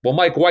 Well,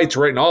 Mike White's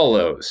writing all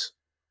of those.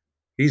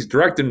 He's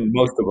directing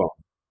most of them.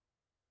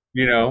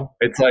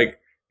 It's like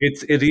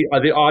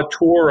the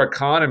auteur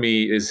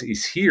economy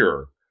is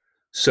here.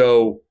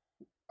 So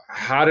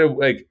how do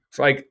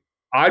like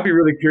I'd be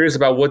really curious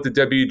about what the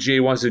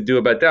WGA wants to do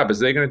about that, because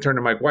they're going to turn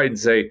to Mike White and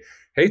say,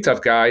 "Hey,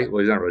 tough guy."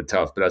 Well, he's not really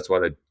tough, but that's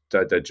why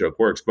that joke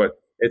works. But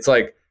it's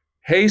like,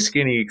 "Hey,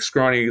 skinny,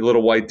 scrawny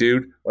little white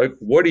dude, like,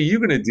 what are you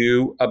going to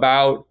do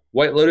about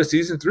White Lotus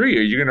season 3?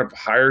 Are you going to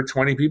hire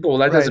 20 people?" Well,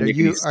 that doesn't make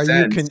any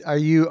sense. Are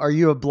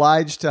you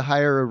obliged to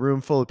hire a room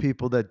full of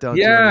people that don't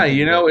do Yeah,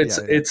 anything?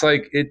 it's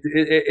like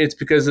it's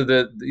because of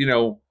the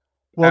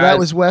Well, that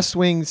was West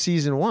Wing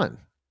season 1.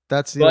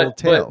 That's the old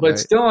tale, but right?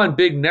 still on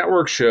big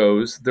network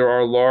shows there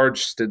are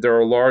large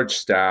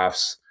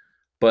staffs,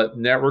 but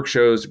network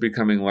shows are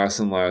becoming less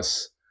and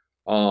less,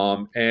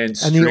 and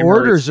the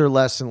orders are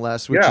less and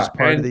less, which is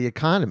part of the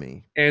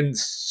economy. And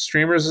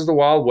streamers is the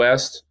Wild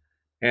West,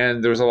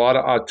 and there's a lot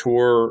of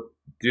auteur,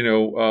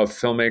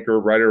 filmmaker,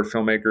 writer,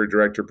 filmmaker,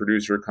 director,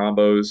 producer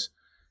combos.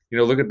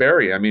 Look at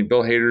Barry. I mean,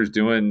 Bill Hader's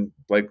doing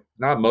like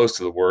not most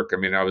of the work. I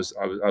mean, I was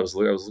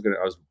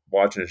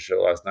watching a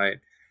show last night,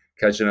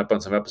 catching up on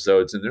some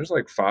episodes, and there's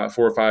like 4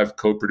 or 5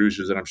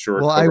 co-producers that I'm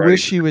sure. Well, I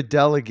wish he would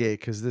delegate,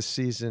 because this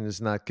season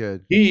is not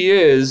good. He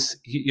is.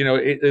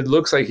 It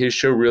looks like his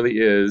show really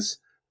is,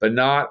 but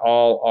not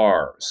all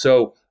are.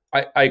 So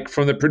I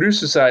from the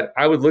producer side,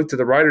 I would look to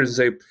the writers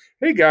and say,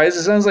 "Hey guys,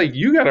 it sounds like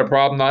you got a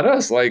problem, not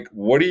us. Like,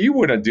 what do you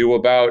want to do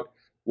about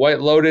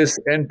White Lotus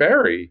and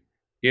Barry?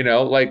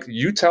 Like,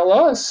 you tell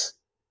us.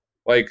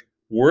 Like,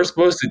 we're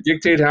supposed to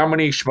dictate how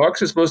many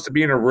schmucks are supposed to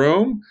be in a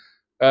room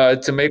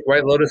to make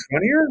White Lotus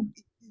funnier."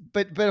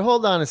 But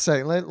hold on a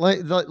second. Let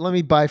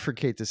me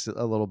bifurcate this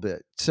a little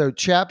bit. So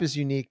Chap is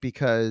unique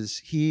because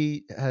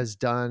he has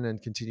done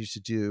and continues to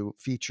do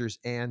features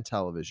and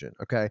television.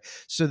 Okay.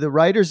 So the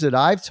writers that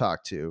I've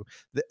talked to,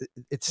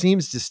 it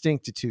seems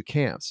distinct to 2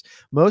 camps.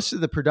 Most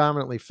of the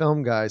predominantly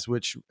film guys,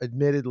 which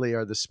admittedly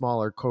are the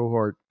smaller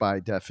cohort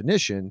by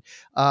definition,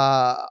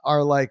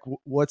 are like,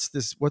 what's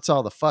this? What's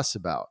all the fuss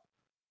about?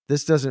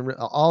 This doesn't,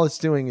 all it's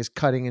doing is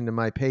cutting into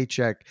my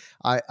paycheck.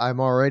 I'm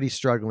already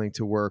struggling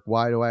to work.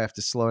 Why do I have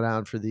to slow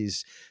down for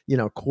these,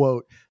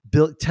 quote,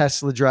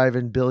 Tesla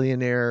driving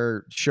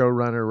billionaire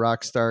showrunner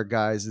rock star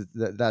guys?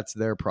 That's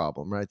their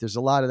problem, right? There's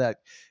a lot of that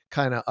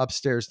kind of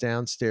upstairs,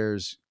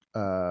 downstairs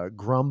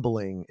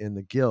grumbling in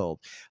the guild.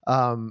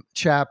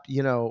 Chap,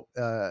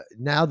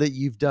 now that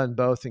you've done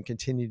both and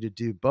continue to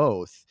do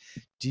both,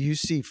 do you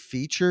see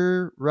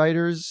feature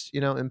writers,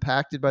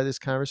 impacted by this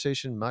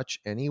conversation much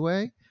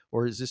anyway?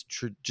 Or is this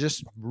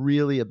just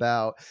really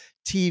about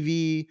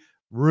TV,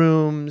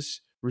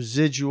 rooms,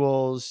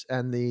 residuals,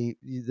 and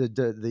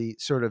the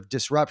sort of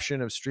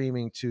disruption of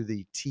streaming to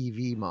the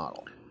TV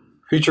model?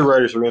 Feature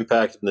writers are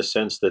impacted in the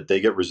sense that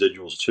they get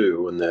residuals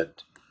too, and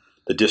that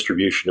the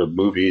distribution of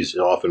movies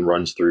often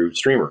runs through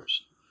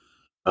streamers.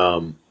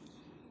 The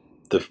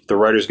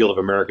Writers Guild of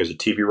America is a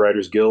TV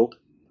writers guild.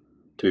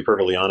 To be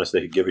perfectly honest, they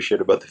could give a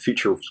shit about the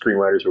feature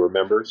screenwriters who are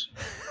members,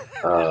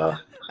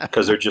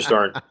 because there just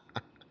aren't.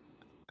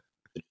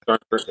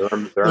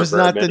 There's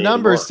not the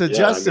numbers to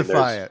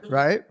justify it,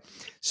 right?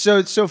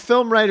 So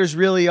film writers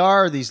really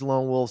are these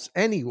lone wolves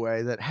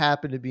anyway that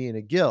happen to be in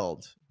a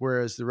guild,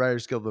 whereas the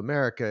Writers Guild of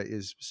America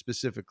is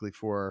specifically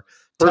for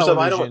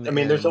television.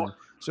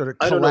 Sort of.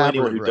 I don't know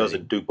anyone who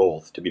doesn't do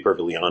both. To be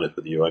perfectly honest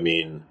with you, I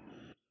mean,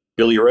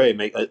 Billy Ray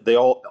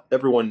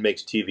everyone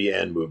makes TV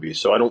and movies,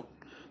 so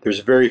there's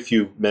very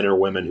few men or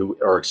women who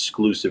are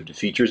exclusive to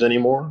features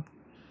anymore.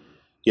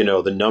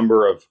 The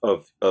number of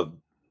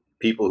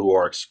people who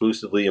are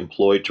exclusively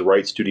employed to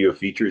write studio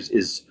features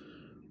is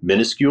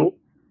minuscule.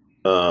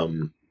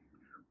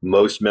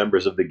 Most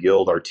members of the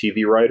guild are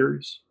TV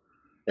writers,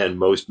 and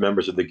most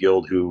members of the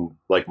guild who,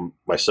 like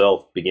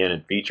myself, began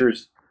in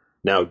features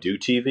now do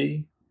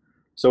TV.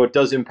 So it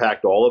does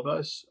impact all of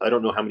us. I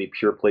don't know how many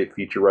pure play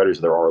feature writers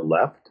there are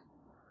left.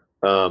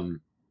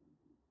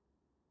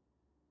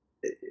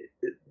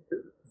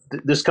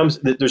 There's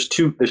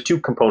two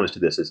components to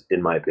this,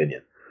 in my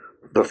opinion.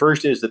 The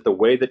first is that the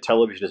way that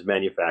television is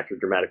manufactured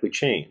dramatically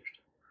changed.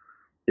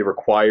 It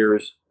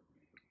requires,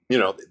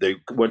 they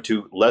went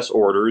to less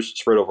orders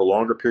spread over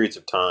longer periods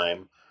of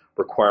time,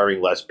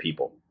 requiring less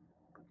people.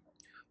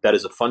 That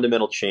is a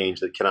fundamental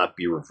change that cannot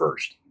be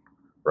reversed,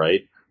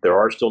 right? There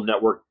are still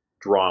network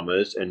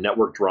dramas, and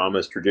network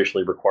dramas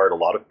traditionally required a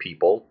lot of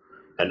people,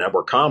 and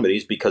network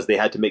comedies because they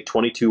had to make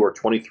 22 or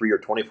 23 or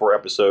 24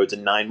 episodes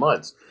in 9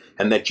 months.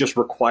 And that just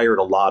required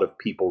a lot of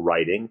people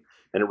writing,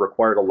 and it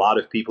required a lot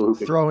of people who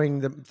could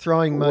throwing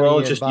money. Well,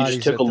 you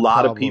just took a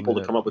lot of people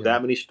to come up with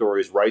that many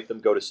stories, write them,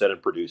 go to set,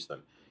 and produce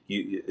them.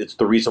 It's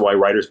the reason why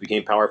writers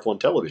became powerful in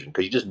television,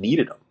 because you just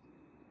needed them.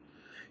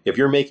 If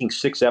you're making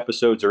 6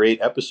 episodes or 8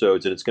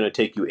 episodes, and it's going to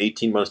take you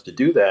 18 months to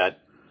do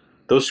that,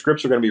 those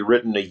scripts are going to be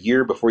written a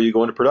year before you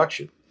go into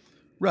production.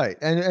 Right,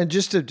 and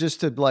just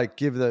to like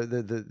give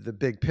the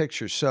big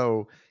picture.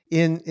 So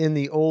in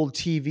the old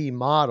TV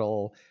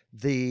model,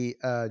 the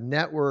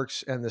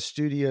networks and the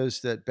studios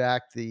that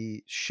backed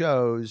the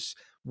shows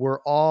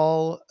were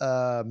all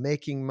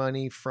making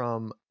money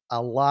from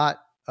a lot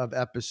of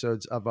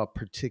episodes of a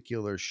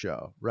particular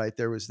show, right?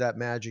 There was that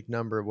magic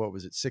number of, what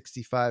was it,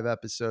 65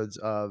 episodes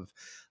of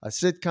a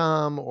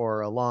sitcom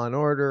or a Law and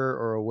Order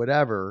or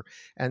whatever.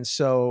 And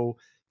so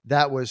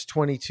that was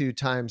 22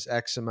 times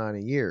X amount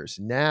of years.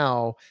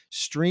 Now,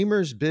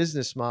 streamers'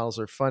 business models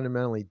are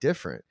fundamentally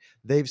different.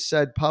 They've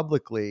said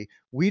publicly,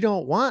 we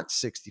don't want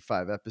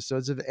 65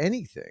 episodes of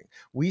anything.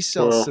 We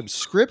sell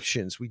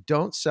subscriptions. We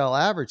don't sell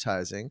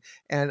advertising.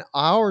 And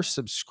our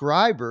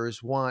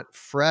subscribers want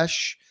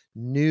fresh,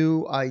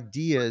 new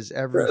ideas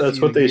every That's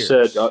few what they years.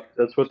 said.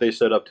 That's what they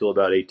said up till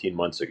about 18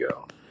 months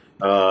ago.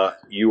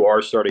 You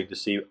are starting to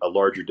see a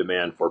larger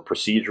demand for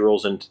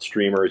procedurals and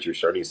streamers. You're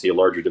starting to see a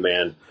larger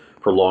demand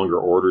for longer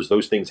orders.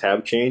 Those things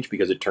have changed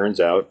because it turns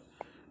out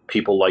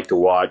people like to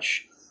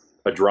watch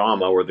a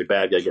drama where the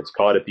bad guy gets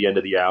caught at the end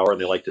of the hour,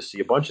 and they like to see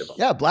a bunch of them.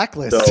 Yeah,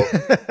 Blacklist. So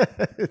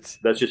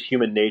that's just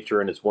human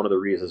nature, and it's one of the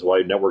reasons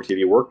why network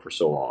TV worked for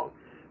so long.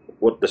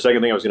 The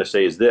second thing I was going to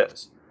say is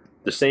this.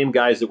 The same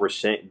guys that were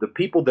saying, the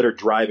people that are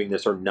driving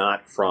this are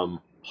not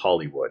from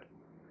Hollywood.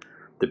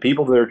 The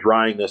people that are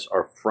driving this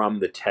are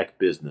from the tech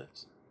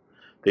business.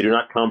 They do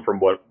not come from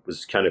what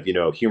was kind of,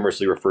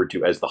 humorously referred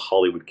to as the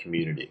Hollywood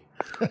community,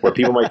 where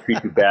people might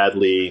treat you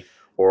badly,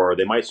 or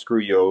they might screw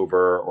you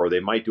over, or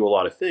they might do a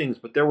lot of things,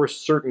 but there were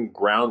certain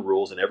ground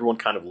rules, and everyone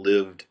kind of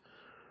lived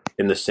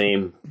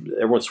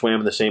everyone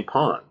swam in the same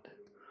pond.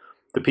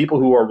 The people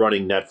who are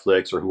running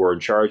Netflix or who are in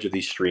charge of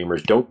these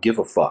streamers don't give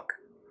a fuck.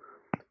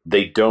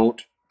 They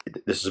don't.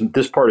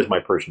 This part is my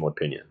personal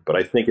opinion, but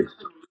I think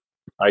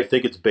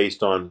it's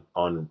based on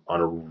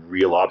a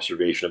real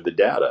observation of the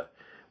data.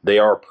 They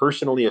are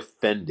personally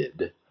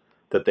offended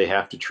that they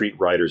have to treat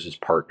writers as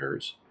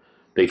partners.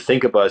 They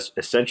think of us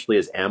essentially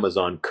as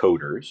Amazon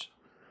coders.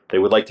 They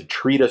would like to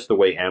treat us the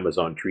way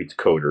Amazon treats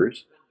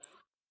coders.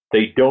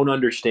 They don't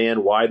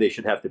understand why they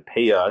should have to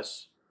pay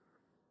us.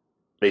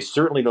 They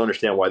certainly don't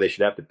understand why they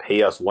should have to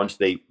pay us once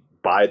they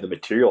buy the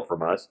material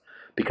from us,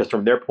 because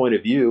from their point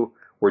of view,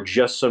 we're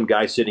just some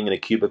guy sitting in a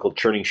cubicle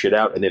churning shit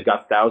out, and they've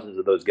got thousands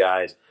of those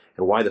guys,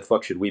 and why the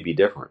fuck should we be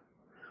different?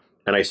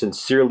 And I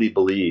sincerely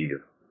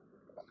believe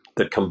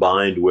that,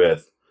 combined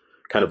with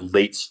kind of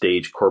late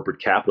stage corporate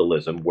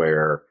capitalism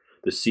where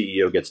the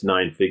CEO gets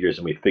 9 figures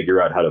and we figure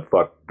out how to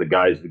fuck the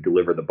guys who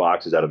deliver the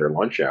boxes out of their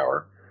lunch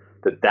hour,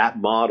 that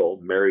model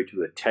married to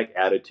the tech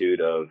attitude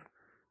of,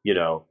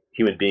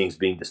 human beings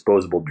being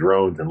disposable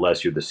drones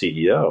unless you're the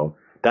CEO,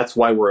 that's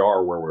why we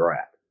are where we're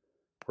at,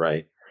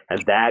 right?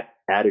 And that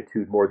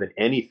attitude, more than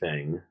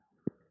anything,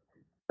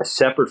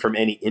 separate from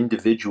any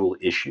individual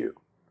issue,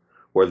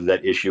 whether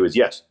that issue is,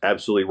 yes,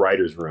 absolutely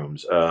writers'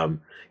 rooms.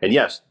 And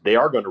yes, they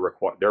are going to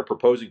require, they're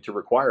proposing to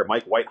require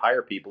Mike White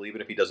hire people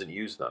even if he doesn't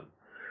use them.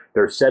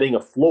 They're setting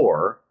a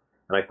floor,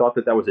 and I thought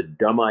that was a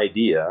dumb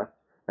idea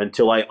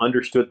until I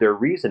understood their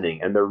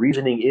reasoning. And their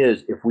reasoning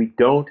is, if we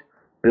don't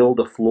build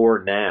a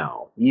floor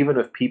now, even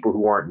of people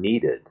who aren't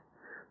needed,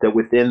 that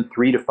within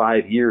 3 to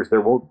 5 years,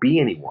 there won't be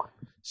anyone.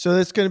 So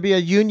it's going to be a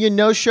union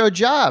no-show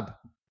job.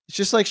 It's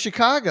just like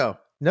Chicago.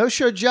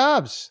 No-show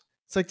jobs.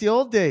 It's like the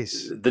old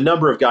days. The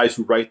number of guys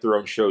who write their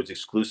own shows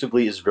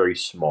exclusively is very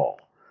small.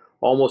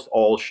 Almost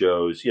all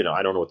shows,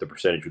 I don't know what the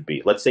percentage would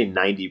be. Let's say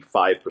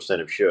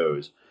 95% of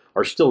shows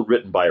are still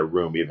written by a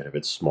room, even if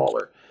it's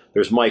smaller.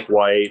 There's Mike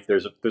White.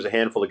 There's a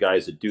handful of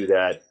guys that do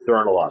that. There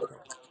aren't a lot of them.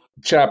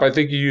 Chap, I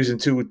think you're using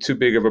too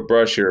big of a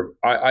brush here.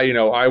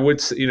 I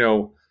would,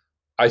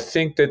 I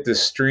think that the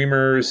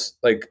streamers,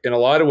 like, in a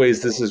lot of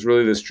ways, this is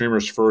really the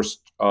streamers'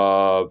 first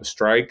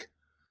strike.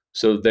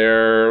 So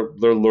they're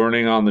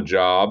learning on the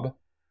job.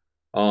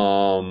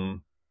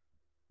 There's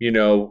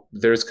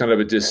kind of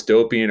a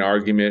dystopian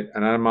argument,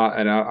 and I'm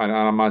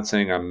not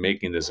saying I'm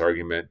making this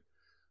argument,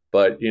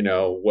 but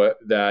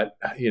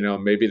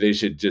maybe they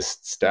should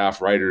just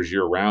staff writers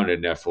year round at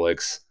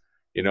Netflix.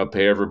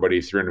 Pay everybody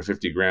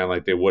 $350,000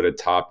 like they would a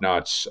top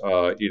notch,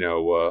 a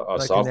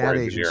like software an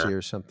ad engineer agency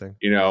or something.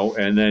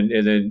 And then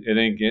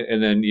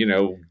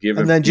give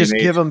them, and then just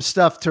give them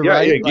stuff to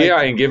write.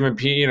 And give them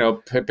pay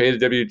the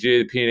WGA,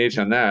 the P&H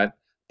on that.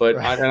 But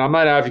Right. and I'm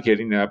not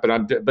advocating that, but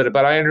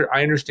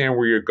I understand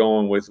where you're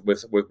going with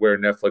where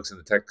Netflix and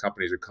the tech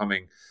companies are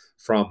coming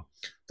from.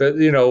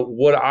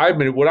 What I've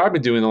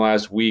been doing the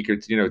last week or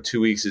 2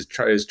 weeks is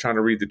trying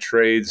to read the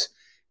trades,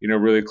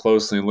 really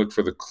closely and look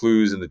for the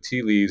clues and the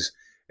tea leaves.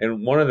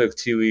 And one of the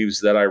tea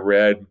leaves that I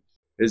read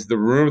is the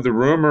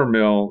rumor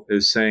mill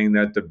is saying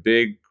that the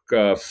big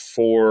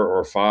 4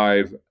 or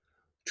 5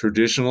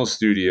 traditional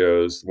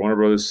studios, Warner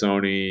Brothers,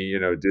 Sony,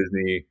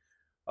 Disney,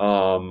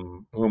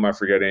 who am I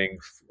forgetting?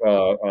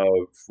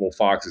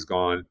 Fox is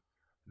gone.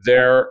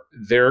 They're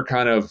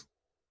kind of,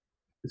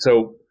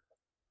 so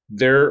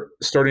they're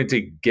starting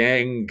to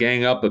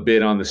gang up a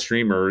bit on the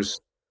streamers,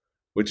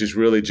 which is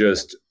really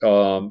just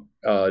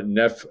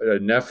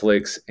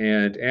Netflix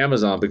and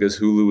Amazon, because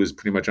Hulu is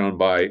pretty much owned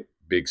by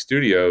big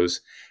studios,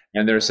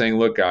 and they're saying,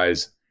 "Look,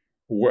 guys,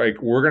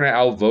 we're going to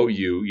outvote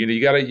you.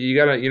 You gotta,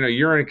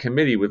 you're in a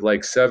committee with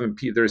like 7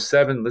 people.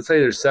 Let's say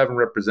there's 7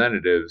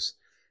 representatives.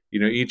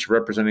 each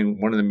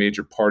representing one of the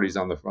major parties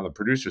on the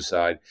producer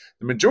side.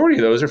 The majority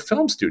of those are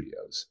film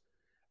studios.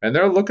 And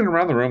they're looking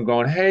around the room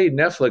going, hey,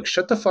 Netflix,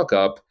 shut the fuck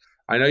up.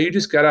 I know you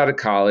just got out of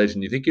college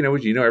and you think you know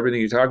everything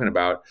you're talking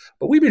about,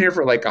 but we've been here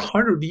for like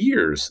 100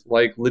 years,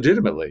 like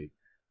legitimately.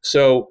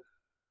 So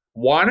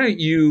why don't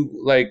you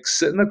like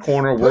sit in the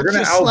corner? Put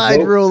your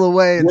slide rule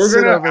away and sit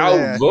over there. We're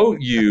gonna outvote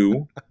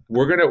you.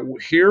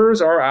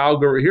 Here's our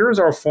algorithm. Here's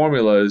our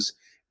formulas.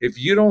 If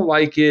you don't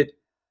like it,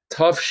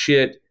 tough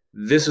shit.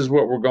 This is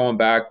what we're going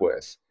back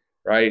with,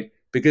 right?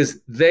 Because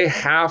they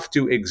have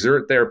to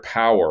exert their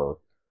power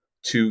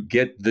to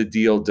get the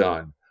deal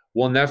done.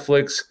 Will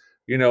Netflix,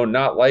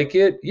 not like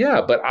it?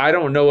 Yeah, but I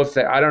don't know if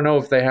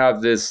they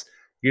have this,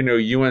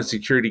 UN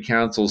Security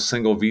Council's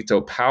single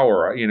veto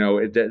power.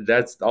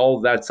 That's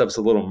all that stuff's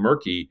a little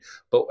murky.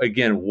 But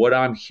again, what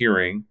I'm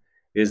hearing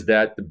is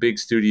that the big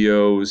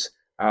studios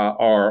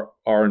are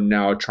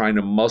now trying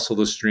to muscle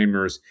the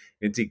streamers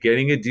into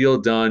getting a deal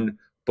done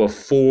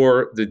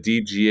before the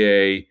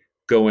DGA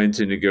go in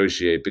to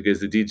negotiate, because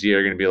the DGA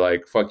are going to be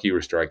like, "Fuck you,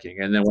 we're striking,"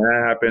 and then when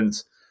that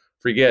happens,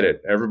 forget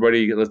it.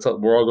 Everybody,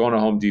 we're all going to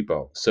Home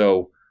Depot.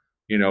 So,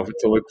 to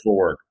look for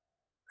work.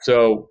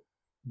 So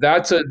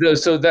that's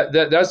that's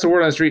the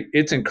word on the street.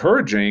 It's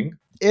encouraging.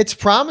 It's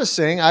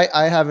promising.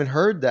 I haven't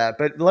heard that,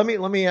 but let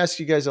me ask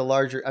you guys a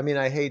larger. I mean,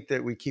 I hate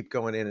that we keep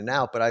going in and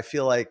out, but I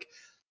feel like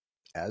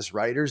as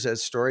writers,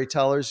 as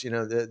storytellers,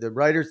 the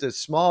writers, the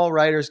small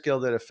writers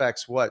guild that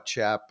affects what,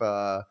 Chap?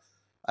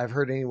 I've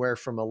heard anywhere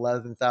from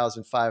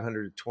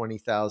 11,500 to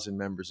 20,000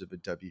 members of a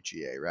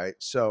WGA, right?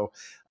 So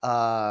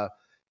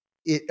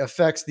it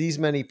affects these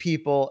many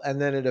people,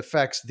 and then it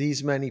affects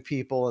these many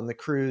people and the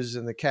crews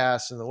and the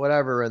cast and the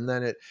whatever, and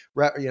then it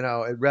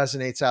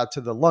resonates out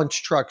to the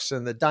lunch trucks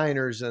and the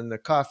diners and the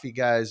coffee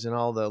guys and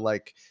all the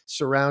like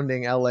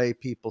surrounding LA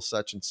people,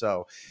 such and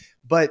so.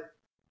 But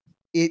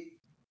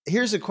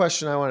here's a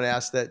question I wanted to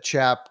ask that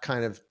Chap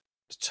kind of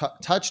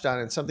touched on,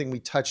 and something we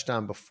touched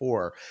on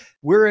before.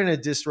 We're in a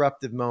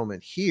disruptive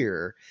moment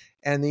here.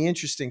 And the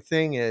interesting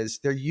thing is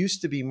there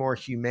used to be more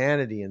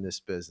humanity in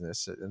this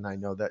business. And I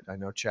know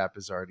Chap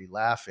is already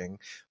laughing,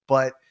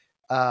 but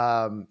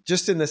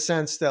just in the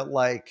sense that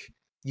like,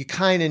 you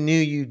kind of knew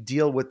you'd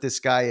deal with this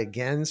guy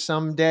again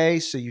someday.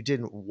 So you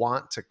didn't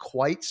want to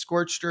quite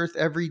scorched earth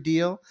every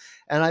deal.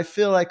 And I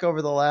feel like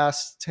over the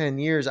last 10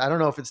 years, I don't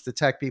know if it's the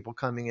tech people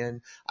coming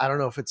in. I don't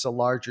know if it's a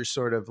larger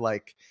sort of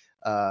like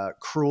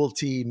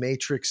cruelty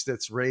matrix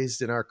that's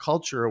raised in our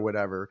culture or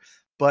whatever,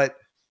 but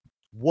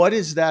what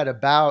is that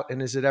about?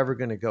 And is it ever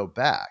going to go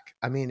back?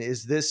 I mean,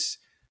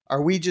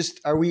 are we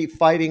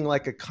fighting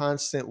like a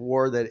constant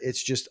war that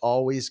it's just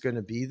always going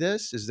to be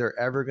this? Is there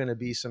ever going to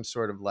be some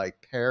sort of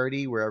like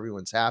parity where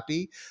everyone's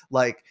happy?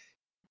 Like,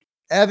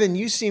 Evan,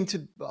 you seem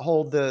to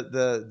hold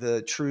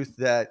the truth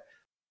that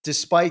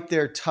despite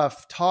their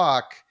tough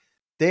talk,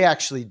 they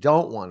actually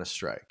don't want to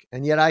strike.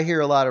 And yet I hear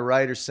a lot of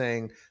writers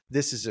saying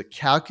this is a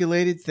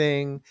calculated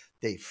thing.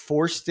 They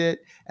forced it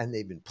and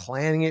they've been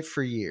planning it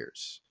for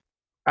years.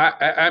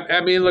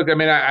 I mean, look,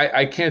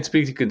 I can't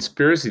speak to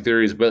conspiracy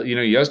theories, but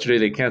yesterday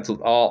they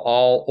canceled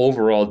all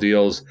overall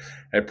deals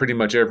at pretty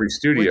much every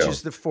studio, which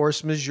is the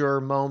force majeure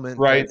moment,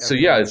 right? So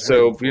yeah,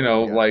 so that's a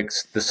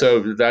good.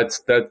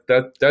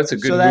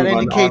 So that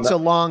indicates a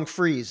long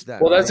freeze. Then,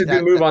 well, that's a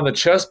good move on the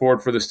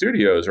chessboard for the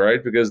studios,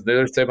 right? Because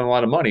they're saving a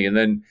lot of money. And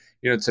then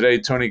today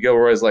Tony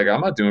Gilroy is like, I'm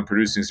not doing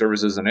producing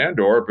services in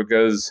Andor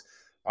because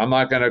I'm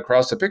not going to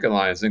cross the picket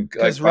lines. And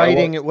because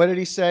writing, what did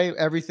he say?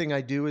 Everything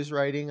I do is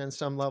writing on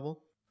some level.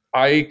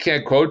 I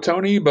can't quote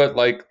Tony, but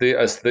like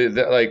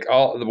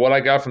what I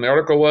got from the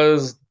article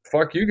was,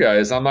 "Fuck you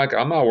guys! I'm not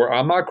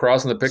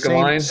crossing the picket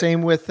line."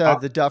 Same with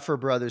the Duffer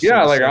Brothers.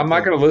 Yeah, like I'm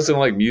not going to listen to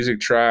like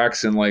music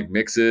tracks and like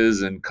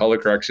mixes and color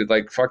correction.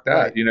 Like fuck that,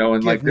 right. And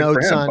give like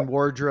notes on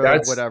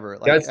wardrobe, whatever.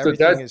 Like that's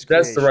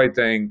the right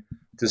thing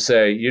to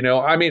say.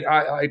 I mean,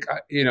 I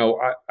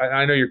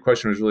know your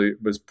question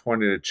was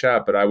pointed at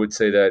Chap, but I would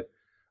say that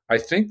I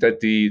think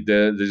that the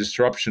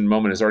disruption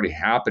moment has already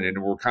happened,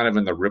 and we're kind of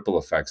in the ripple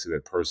effects of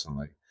it.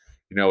 Personally,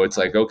 it's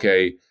like,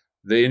 okay,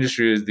 the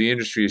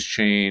industry has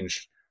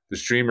changed. The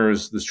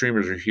streamers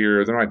are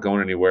here. They're not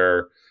going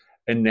anywhere.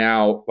 And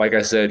now, like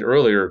I said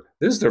earlier,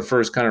 this is their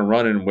first kind of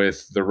run-in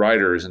with the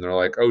writers, and they're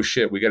like, "Oh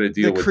shit, we got to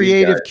deal with the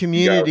creative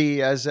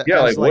community as a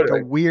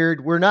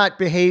weird. We're not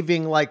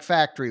behaving like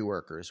factory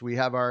workers. We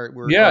have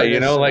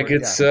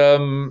it's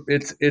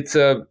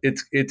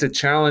a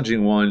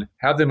challenging one.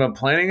 Have they been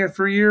planning it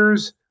for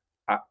years?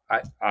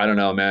 I don't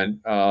know,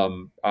 man.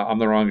 I'm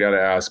the wrong guy to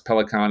ask.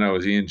 Pelicano,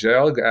 is he in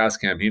jail?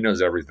 Ask him. He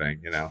knows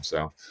everything,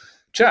 So,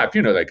 Chap,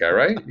 you know that guy,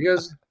 right? You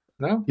guys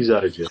know? He's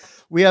out of jail.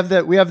 We have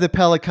the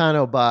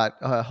Pelicano bot.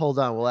 Hold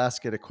on, we'll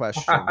ask it a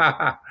question.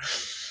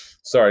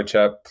 Sorry,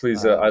 Chap.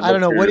 Please, I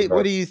don't know.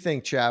 What do you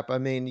think, Chap? I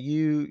mean,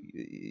 you're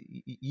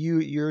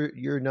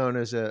known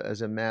as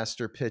a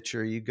master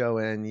pitcher. You go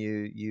in,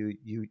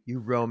 you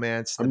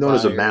romance. I'm known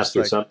as a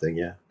master something.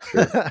 Yeah.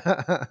 Sure.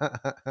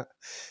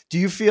 Do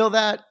you feel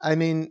that? I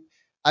mean,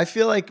 I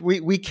feel like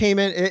we came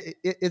in.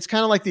 It's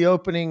kind of like the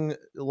opening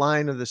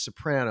line of The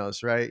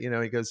Sopranos, right? You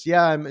know, he goes,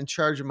 "Yeah, I'm in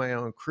charge of my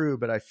own crew,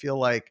 but I feel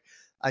like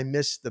I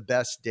missed the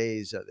best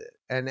days of it."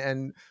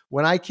 And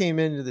when I came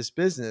into this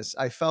business,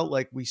 I felt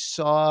like we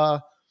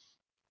saw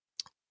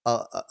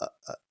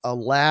a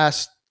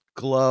last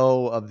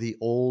glow of the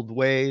old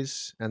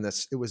ways, and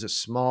this it was a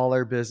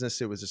smaller business,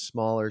 it was a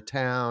smaller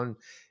town,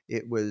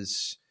 it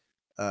was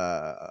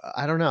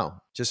I don't know,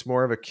 just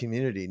more of a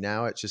community.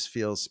 Now it just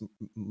feels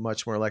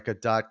much more like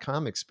a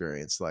 .com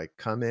experience, like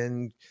come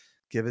in,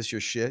 give us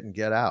your shit and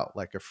get out,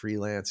 like a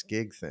freelance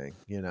gig thing,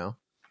 you know.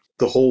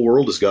 The whole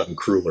world has gotten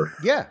crueler.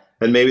 Yeah.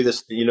 And maybe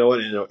this, you know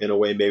what, in a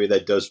way, maybe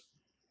that does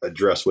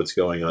address what's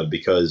going on,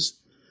 because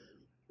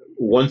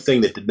one thing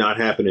that did not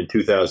happen in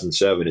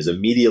 2007 is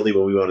immediately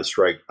when we went on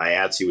strike,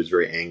 IATSE was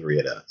very angry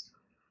at us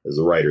as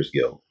the Writers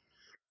Guild,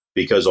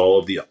 because all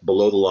of the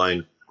below the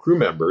line crew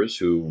members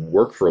who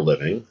work for a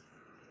living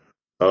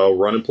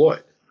were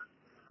unemployed.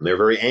 And they're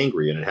very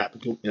angry. And it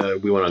happened.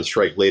 We went on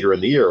strike later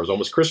in the year. It was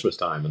almost Christmas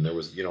time, and there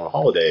was,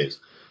 holidays,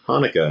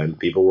 Hanukkah, and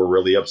people were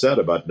really upset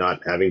about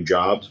not having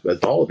jobs as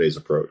the holidays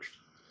approached.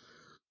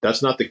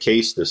 That's not the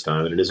case this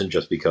time, and it isn't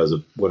just because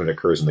of when it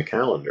occurs in the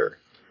calendar.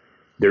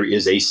 There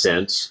is a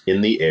sense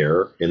in the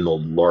air, in the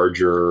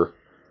larger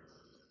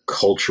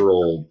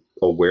cultural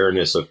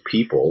awareness of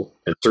people,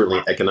 and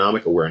certainly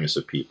economic awareness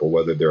of people,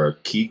 whether they're a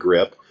key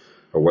grip,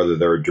 or whether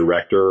they're a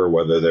director, or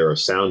whether they're a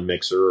sound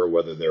mixer, or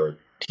whether they're a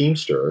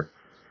teamster,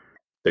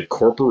 that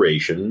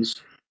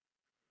corporations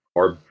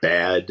are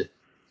bad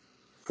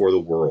for the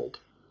world.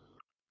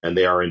 And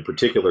they are in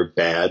particular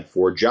bad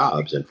for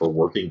jobs and for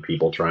working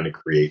people trying to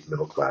create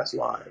middle-class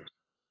lives.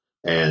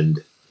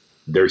 And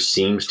there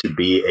seems to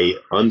be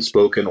a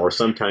unspoken or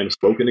sometimes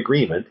spoken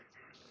agreement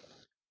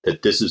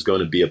that this is going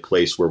to be a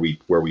place where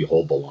we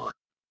hold the line.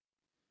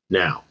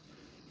 Now,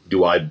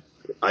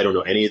 I don't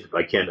know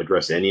I can't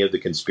address any of the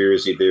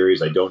conspiracy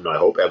theories. I don't know. I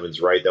hope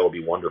Evan's right. That would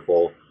be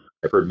wonderful.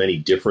 I've heard many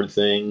different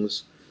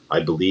things.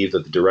 I believe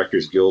that the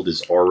Directors Guild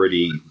is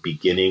already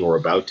beginning or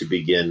about to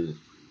begin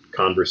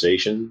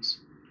conversations.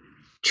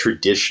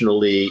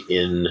 Traditionally,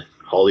 in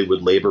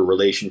Hollywood labor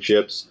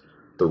relationships,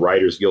 the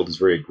Writers Guild is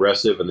very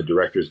aggressive and the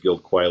Directors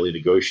Guild quietly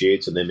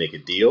negotiates and they make a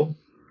deal.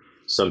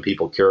 Some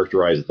people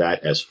characterize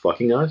that as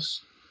fucking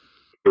us.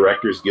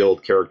 Directors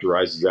Guild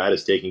characterizes that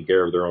as taking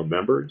care of their own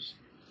members.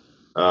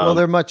 Well,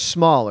 they're much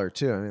smaller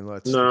too. I mean,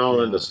 no,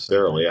 not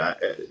necessarily.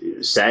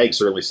 SAG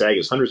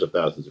is hundreds of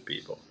thousands of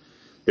people.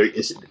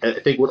 I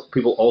think what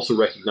people also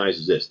recognize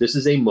is this. This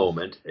is a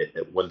moment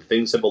when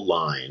things have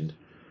aligned,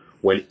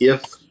 when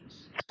if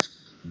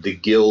the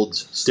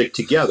guilds stick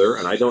together,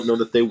 and I don't know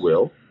that they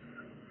will,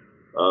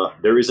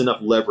 there is enough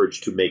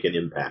leverage to make an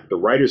impact. The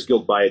Writers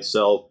Guild by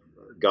itself,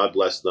 God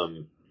bless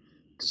them,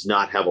 does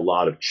not have a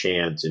lot of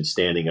chance in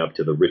standing up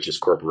to the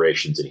richest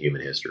corporations in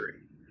human history.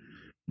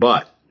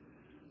 But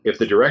if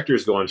the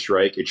directors go on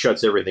strike, it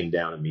shuts everything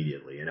down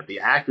immediately. And if the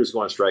actors go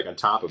on strike on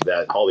top of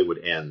that, Hollywood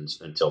ends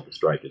until the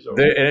strike is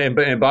over.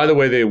 And by the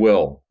way, they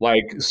will.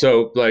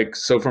 So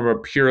from a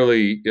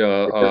purely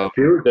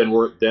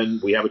then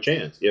we have a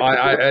chance.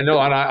 I know,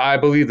 and I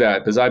believe that,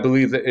 because I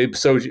believe that.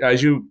 So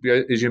as you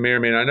may or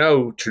may not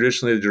know,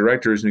 traditionally the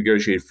directors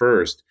negotiate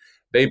first.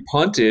 They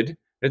punted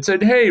and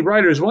said, "Hey,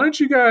 writers, why don't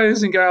you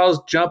guys and gals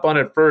jump on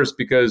it first,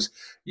 because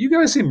you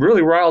guys seem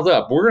really riled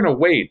up. We're going to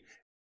wait."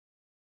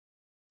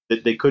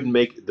 That they couldn't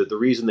make the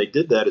reason they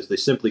did that is they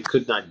simply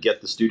could not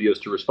get the studios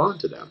to respond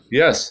to them.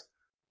 Yes.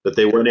 That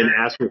they went in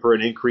asking for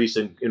an increase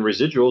in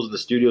residuals, and the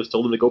studios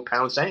told them to go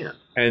pound sand.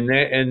 And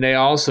they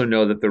also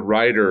know that the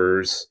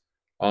writers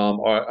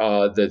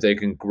that they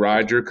can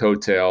ride your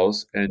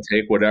coattails and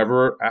take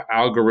whatever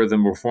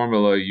algorithm or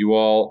formula you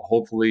all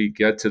hopefully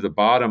get to the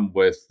bottom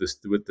with the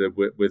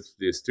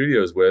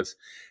studios with,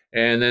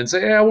 and then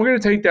say, yeah, we're going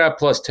to take that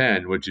plus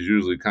 10, which is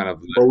usually kind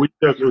of. Well,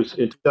 it was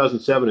in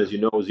 2007, as you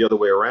know, it was the other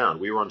way around.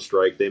 We were on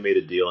strike, they made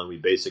a deal, and we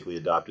basically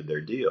adopted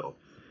their deal.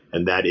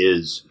 And that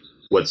is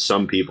what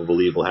some people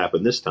believe will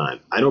happen this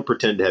time. I don't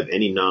pretend to have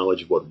any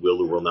knowledge of what will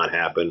or will not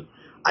happen.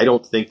 I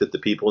don't think that the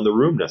people in the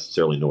room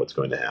necessarily know what's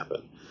going to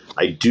happen.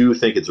 I do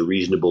think it's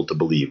reasonable to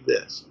believe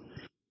this.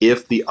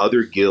 If the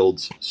other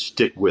guilds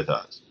stick with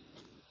us,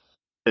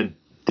 and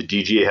the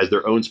DGA has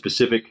their own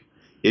specific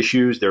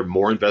issues, they're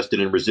more invested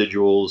in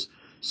residuals.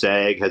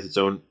 SAG has its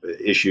own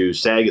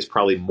issues. SAG is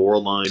probably more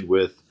aligned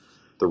with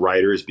the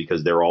writers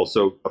because they're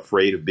also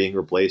afraid of being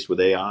replaced with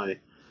AI.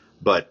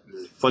 But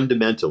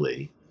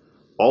fundamentally,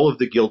 all of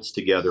the guilds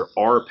together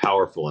are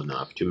powerful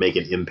enough to make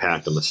an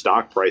impact on the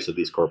stock price of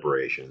these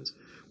corporations,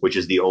 which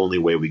is the only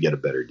way we get a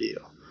better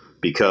deal.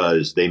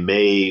 Because they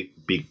may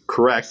be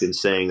correct in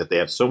saying that they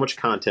have so much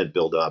content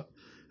built up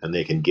and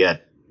they can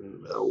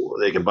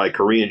buy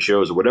Korean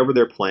shows or whatever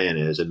their plan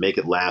is and make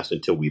it last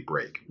until we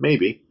break.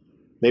 Maybe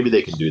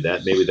they can do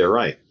that. Maybe they're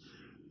right.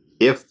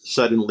 If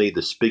suddenly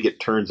the spigot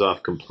turns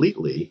off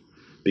completely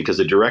because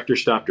the director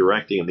stopped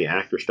directing and the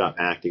actor stopped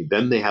acting,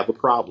 then they have a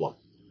problem.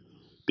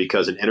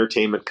 Because an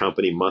entertainment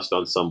company must,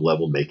 on some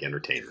level, make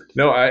entertainment.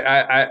 No,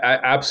 I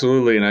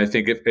absolutely, and I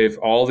think if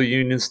all the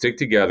unions stick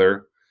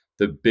together,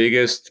 the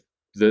biggest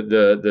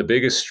the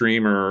biggest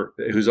streamer,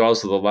 who's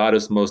also the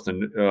loudest,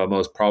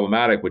 most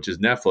problematic, which is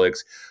Netflix,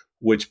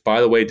 which,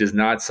 by the way, does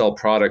not sell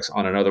products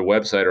on another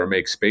website or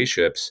make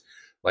spaceships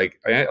like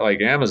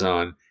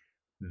Amazon.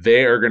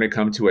 They are going to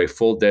come to a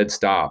full dead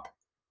stop.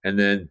 And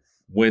then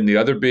when the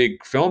other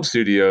big film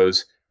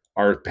studios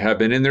have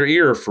been in their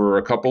ear for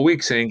a couple of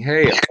weeks saying,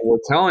 "Hey, we're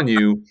telling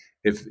you,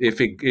 if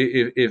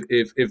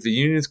the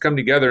unions come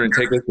together and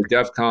take us to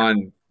DEF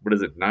CON, what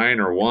is it, 9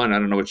 or 1? I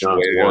don't know which way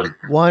it goes.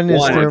 One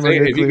is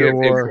thermonuclear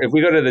war. If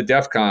we go to the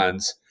DEF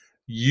CONs,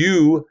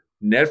 you,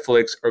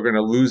 Netflix, are going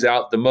to lose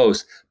out the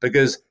most,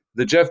 because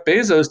the Jeff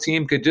Bezos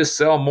team could just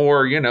sell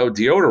more,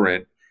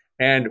 deodorant,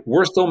 and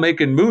we're still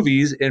making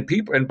movies, and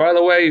people. And by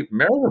the way,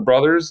 Maryland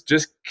Brothers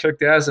just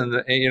kicked ass in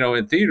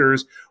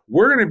theaters.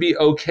 We're going to be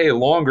okay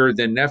longer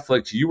than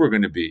Netflix you were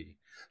going to be.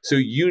 So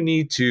you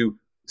need to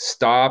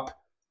stop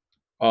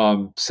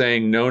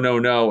saying no, no,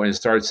 no, and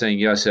start saying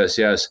yes, yes,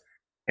 yes.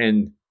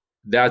 And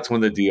that's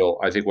when the deal,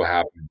 I think, will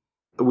happen.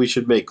 We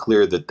should make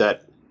clear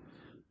that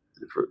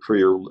for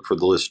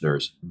the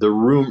listeners,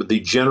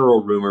 the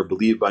general rumor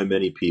believed by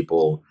many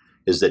people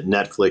is that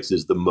Netflix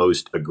is the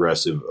most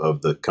aggressive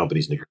of the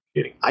companies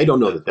negotiating. I don't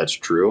know that that's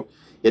true.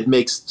 It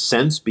makes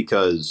sense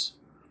because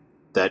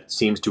that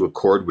seems to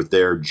accord with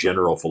their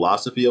general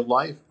philosophy of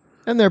life.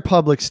 And their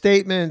public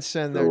statements,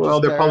 and their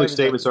public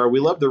statements are, we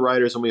love the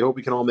writers and we hope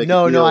we can all make a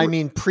deal. No, I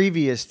mean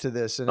previous to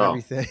this and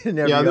everything. And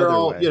they're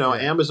all,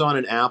 Amazon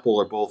and Apple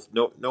are both,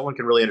 no one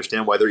can really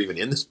understand why they're even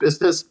in this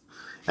business,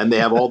 and they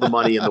have all the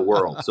money in the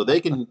world. So they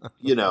can,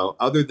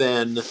 other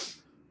than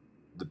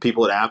the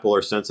people at Apple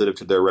are sensitive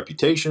to their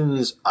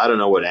reputations, I don't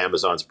know what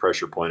Amazon's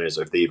pressure point is,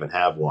 if they even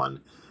have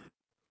one.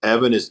 They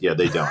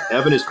don't.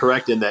 Evan is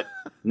correct in that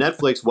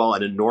Netflix, while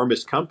an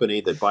enormous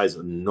company that buys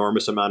an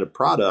enormous amount of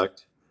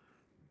product,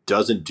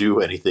 doesn't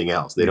do anything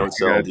else. They don't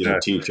sell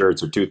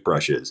T-shirts or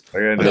toothbrushes.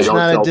 It's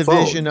not a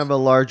division of a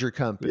larger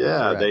company.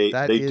 Yeah,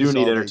 they do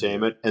need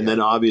entertainment. And then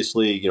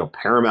obviously,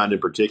 Paramount in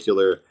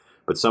particular,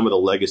 but some of the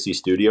legacy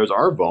studios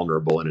are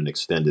vulnerable in an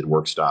extended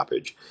work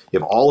stoppage.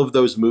 If all of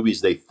those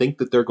movies they think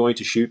that they're going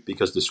to shoot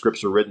because the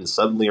scripts are written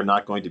suddenly are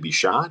not going to be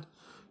shot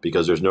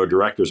because there's no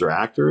directors or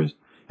actors,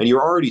 and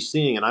you're already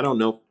seeing, and I don't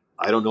know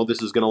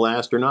this is going to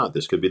last or not.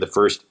 This could be the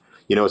first,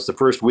 it's the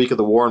first week of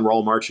the war and we're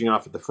all marching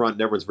off at the front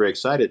and everyone's very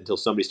excited until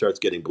somebody starts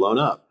getting blown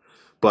up.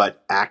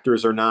 But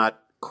actors are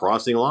not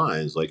crossing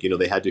lines. Like,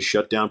 they had to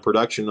shut down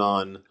production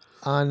on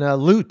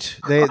Loot.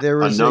 There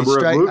was a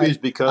number of movies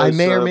because I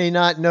may or may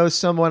not know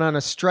someone on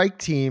a strike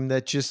team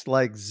that just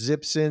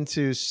zips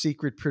into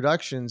secret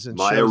productions and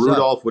Maya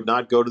Rudolph would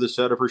not go to the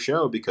set of her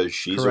show because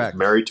she's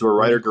married to a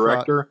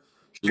writer-director.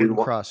 She wouldn't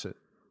cross it.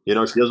 She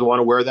doesn't want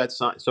to wear that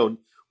sign. So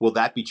will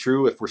that be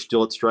true if we're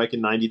still at strike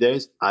in 90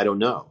 days? I don't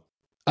know.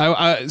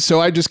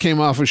 So I just came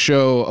off a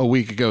show a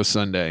week ago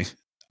Sunday.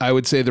 I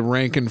would say the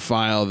rank and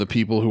file, the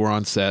people who were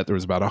on set, there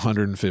was about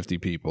 150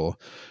 people.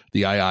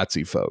 The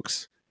IATSE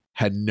folks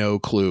had no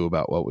clue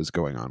about what was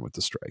going on with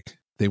the strike.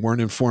 They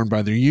weren't informed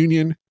by their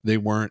union. They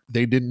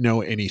didn't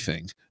know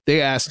anything.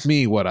 They asked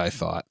me what I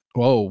thought.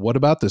 Whoa, what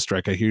about this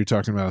strike? I hear you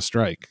talking about a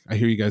strike. I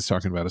hear you guys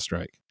talking about a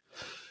strike.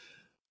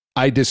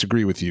 I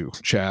disagree with you,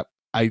 Chap.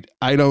 I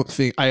don't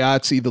think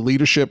IATSE, the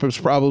leadership, is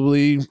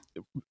probably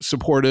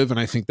supportive, and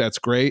I think that's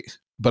great.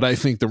 But I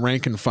think the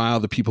rank and file,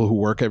 the people who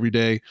work every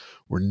day,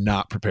 were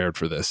not prepared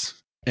for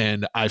this.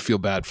 And I feel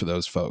bad for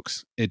those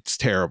folks. It's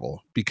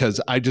terrible because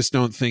I just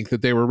don't think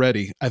that they were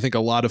ready. I think a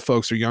lot of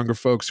folks are younger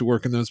folks who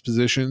work in those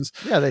positions.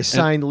 Yeah, they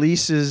signed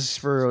leases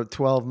for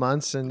 12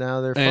 months and now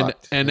they're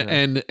fucked.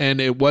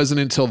 And it wasn't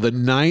until the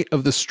night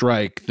of the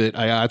strike that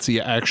IATSE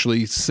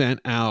actually sent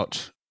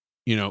out,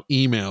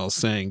 emails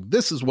saying,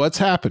 this is what's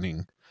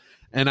happening.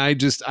 And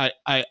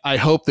I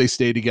hope they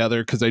stay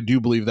together because I do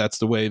believe that's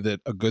the way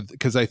that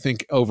because I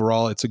think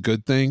overall it's a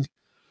good thing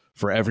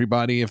for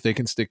everybody if they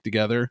can stick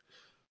together.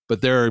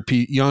 But there are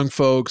young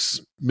folks,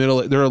 there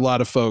are a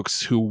lot of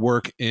folks who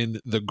work on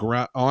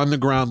the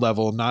ground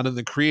level, not in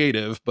the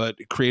creative, but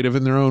creative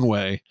in their own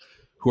way,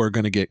 who are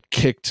going to get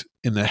kicked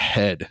in the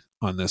head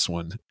on this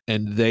one.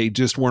 And they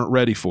just weren't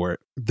ready for it.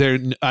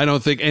 I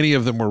don't think any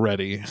of them were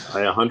ready.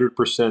 I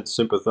 100%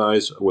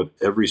 sympathize with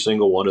every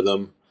single one of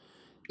them.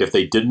 If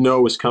they didn't know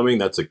it was coming,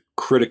 that's a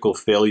critical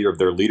failure of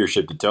their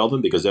leadership to tell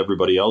them because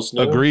everybody else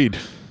knew. Agreed.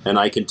 And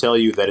I can tell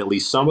you that at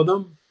least some of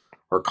them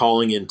are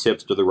calling in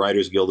tips to the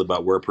Writers Guild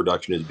about where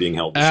production is being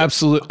held.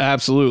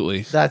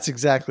 Absolutely. That's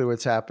exactly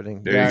what's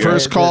happening.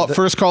 First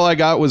call I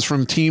got was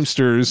from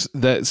Teamsters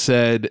that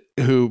said,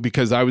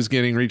 because I was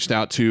getting reached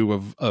out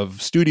to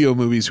of studio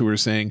movies who were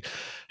saying,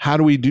 how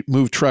do we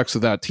move trucks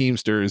without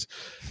Teamsters?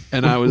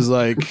 And I was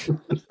like,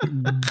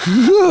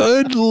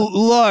 good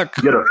luck.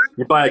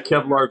 You buy a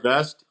Kevlar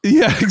vest?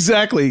 Yeah,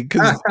 exactly.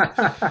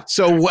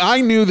 So I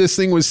knew this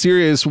thing was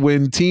serious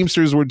when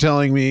Teamsters were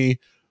telling me,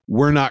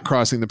 we're not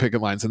crossing the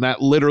picket lines. And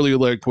that literally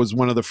was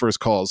one of the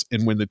first calls.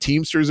 And when the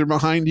Teamsters are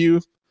behind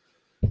you,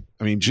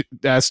 I mean,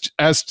 ask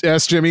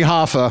Jimmy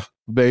Hoffa,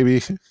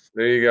 baby.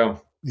 There you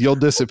go. You'll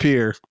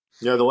disappear.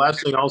 Yeah, the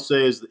last thing I'll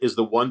say is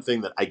the one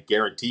thing that I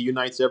guarantee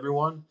unites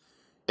everyone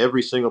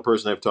every single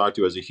person I've talked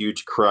to has a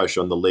huge crush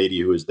on the lady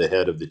who is the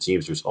head of the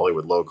Teamsters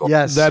Hollywood local.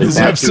 Yes, That is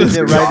that's absolutely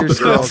the Writers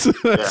Guild.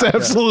 that's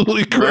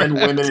absolutely correct.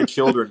 Men, women, and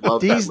children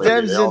love These, that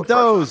lady. thems, They all and crush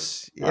on her.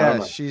 those. I don't Yeah,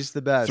 know. she's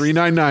the best.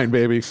 399,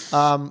 baby.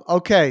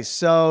 Okay,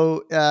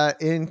 so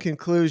in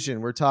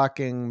conclusion, we're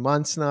talking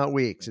months, not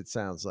weeks. It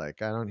sounds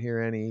like I don't hear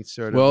any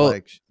sort of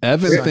like.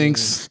 Evan sunny-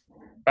 thinks.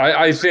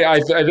 I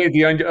think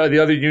the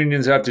other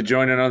unions have to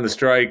join in on the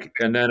strike,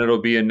 and then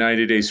it'll be a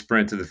 90-day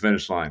sprint to the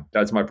finish line.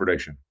 That's my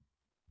prediction.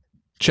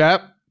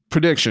 Chap,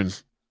 prediction.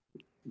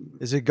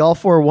 Is it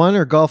Gulf War 1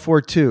 or Gulf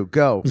War 2?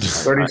 Go.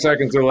 30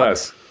 seconds or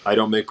less. I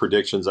don't make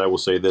predictions. I will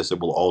say this: it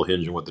will all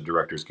hinge on what the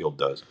Directors Guild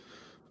does.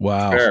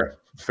 Wow.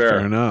 Fair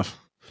enough.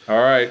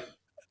 All right.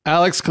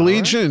 Alex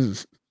Collegian,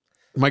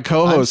 my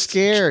co-host. I'm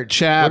scared.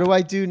 Chap. What do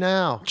I do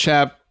now?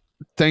 Chap,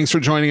 thanks for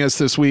joining us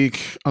this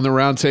week on the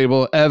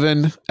Roundtable.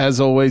 Evan, as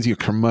always, you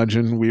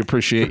curmudgeon. We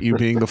appreciate you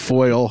being the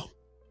foil.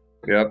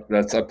 Yep,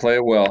 I play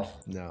it well.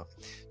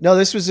 No,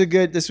 this was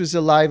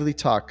a lively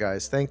talk,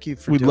 guys. Thank you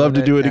for We'd doing love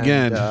to do it and,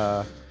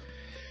 again.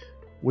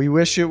 We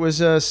wish it was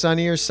a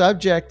sunnier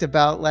subject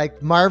about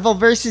like Marvel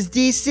versus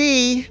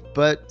DC,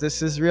 but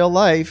this is real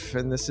life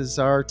and this is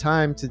our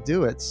time to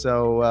do it.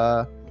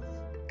 So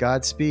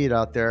Godspeed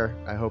out there.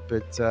 I hope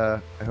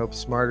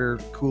smarter,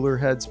 cooler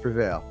heads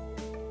prevail.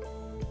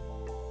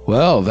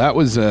 Well, that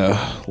was a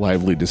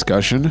lively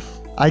discussion.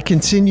 I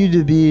continue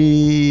to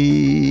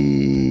be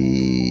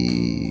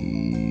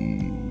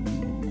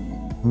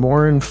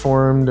more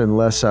informed and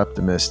less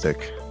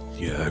optimistic.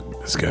 Yeah,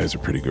 these guys are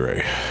pretty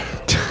gray.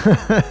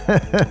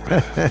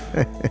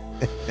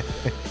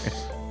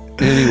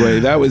 Anyway,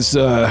 that was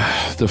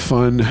the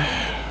fun,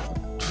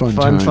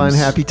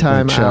 happy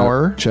time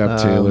hour.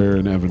 Chap Taylor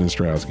and Evan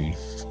Astrowsky.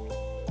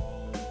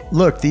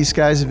 Look, these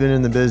guys have been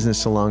in the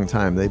business a long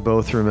time. They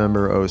both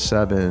remember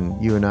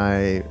 07. You and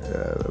I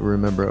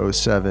remember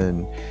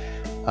 07.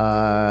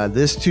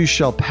 This too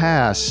shall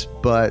pass,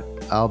 but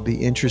I'll be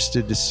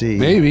interested to see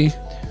maybe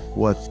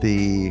what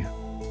the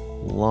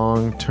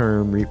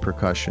long-term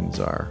repercussions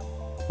are.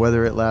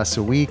 Whether it lasts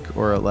a week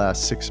or it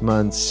lasts 6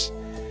 months,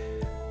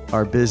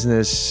 our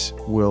business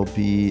will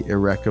be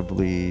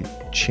irrecoverably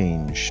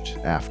changed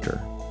after.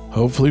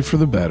 Hopefully for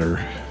the better.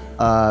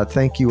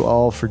 Thank you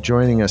all for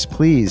joining us.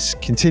 Please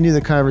continue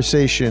the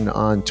conversation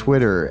on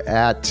Twitter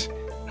at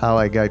How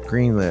I Got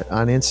Greenlit,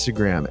 on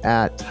Instagram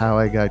at How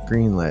I Got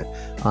Greenlit,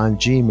 on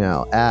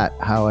Gmail at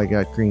How I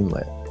Got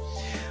Greenlit.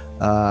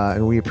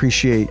 And we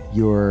appreciate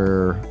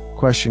your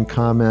question,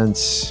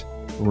 comments,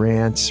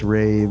 rants,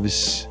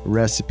 raves,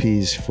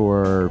 recipes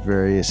for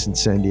various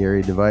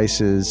incendiary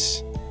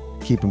devices.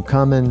 Keep them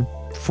coming.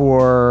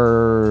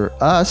 For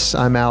us,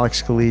 I'm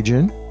Alex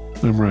Collegian.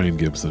 I'm Ryan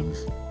Gibson.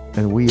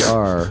 And we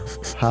are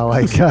How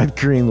I Got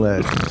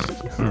Greenlit.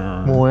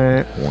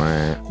 Wah,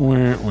 wah.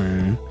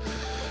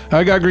 How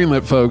I Got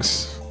Greenlit,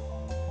 folks.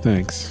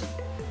 Thanks.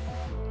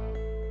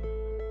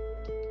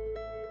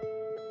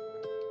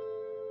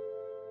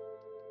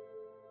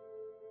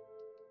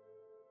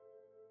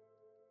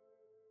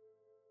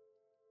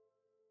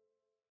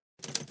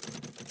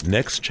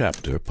 Next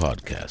Chapter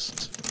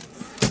Podcasts.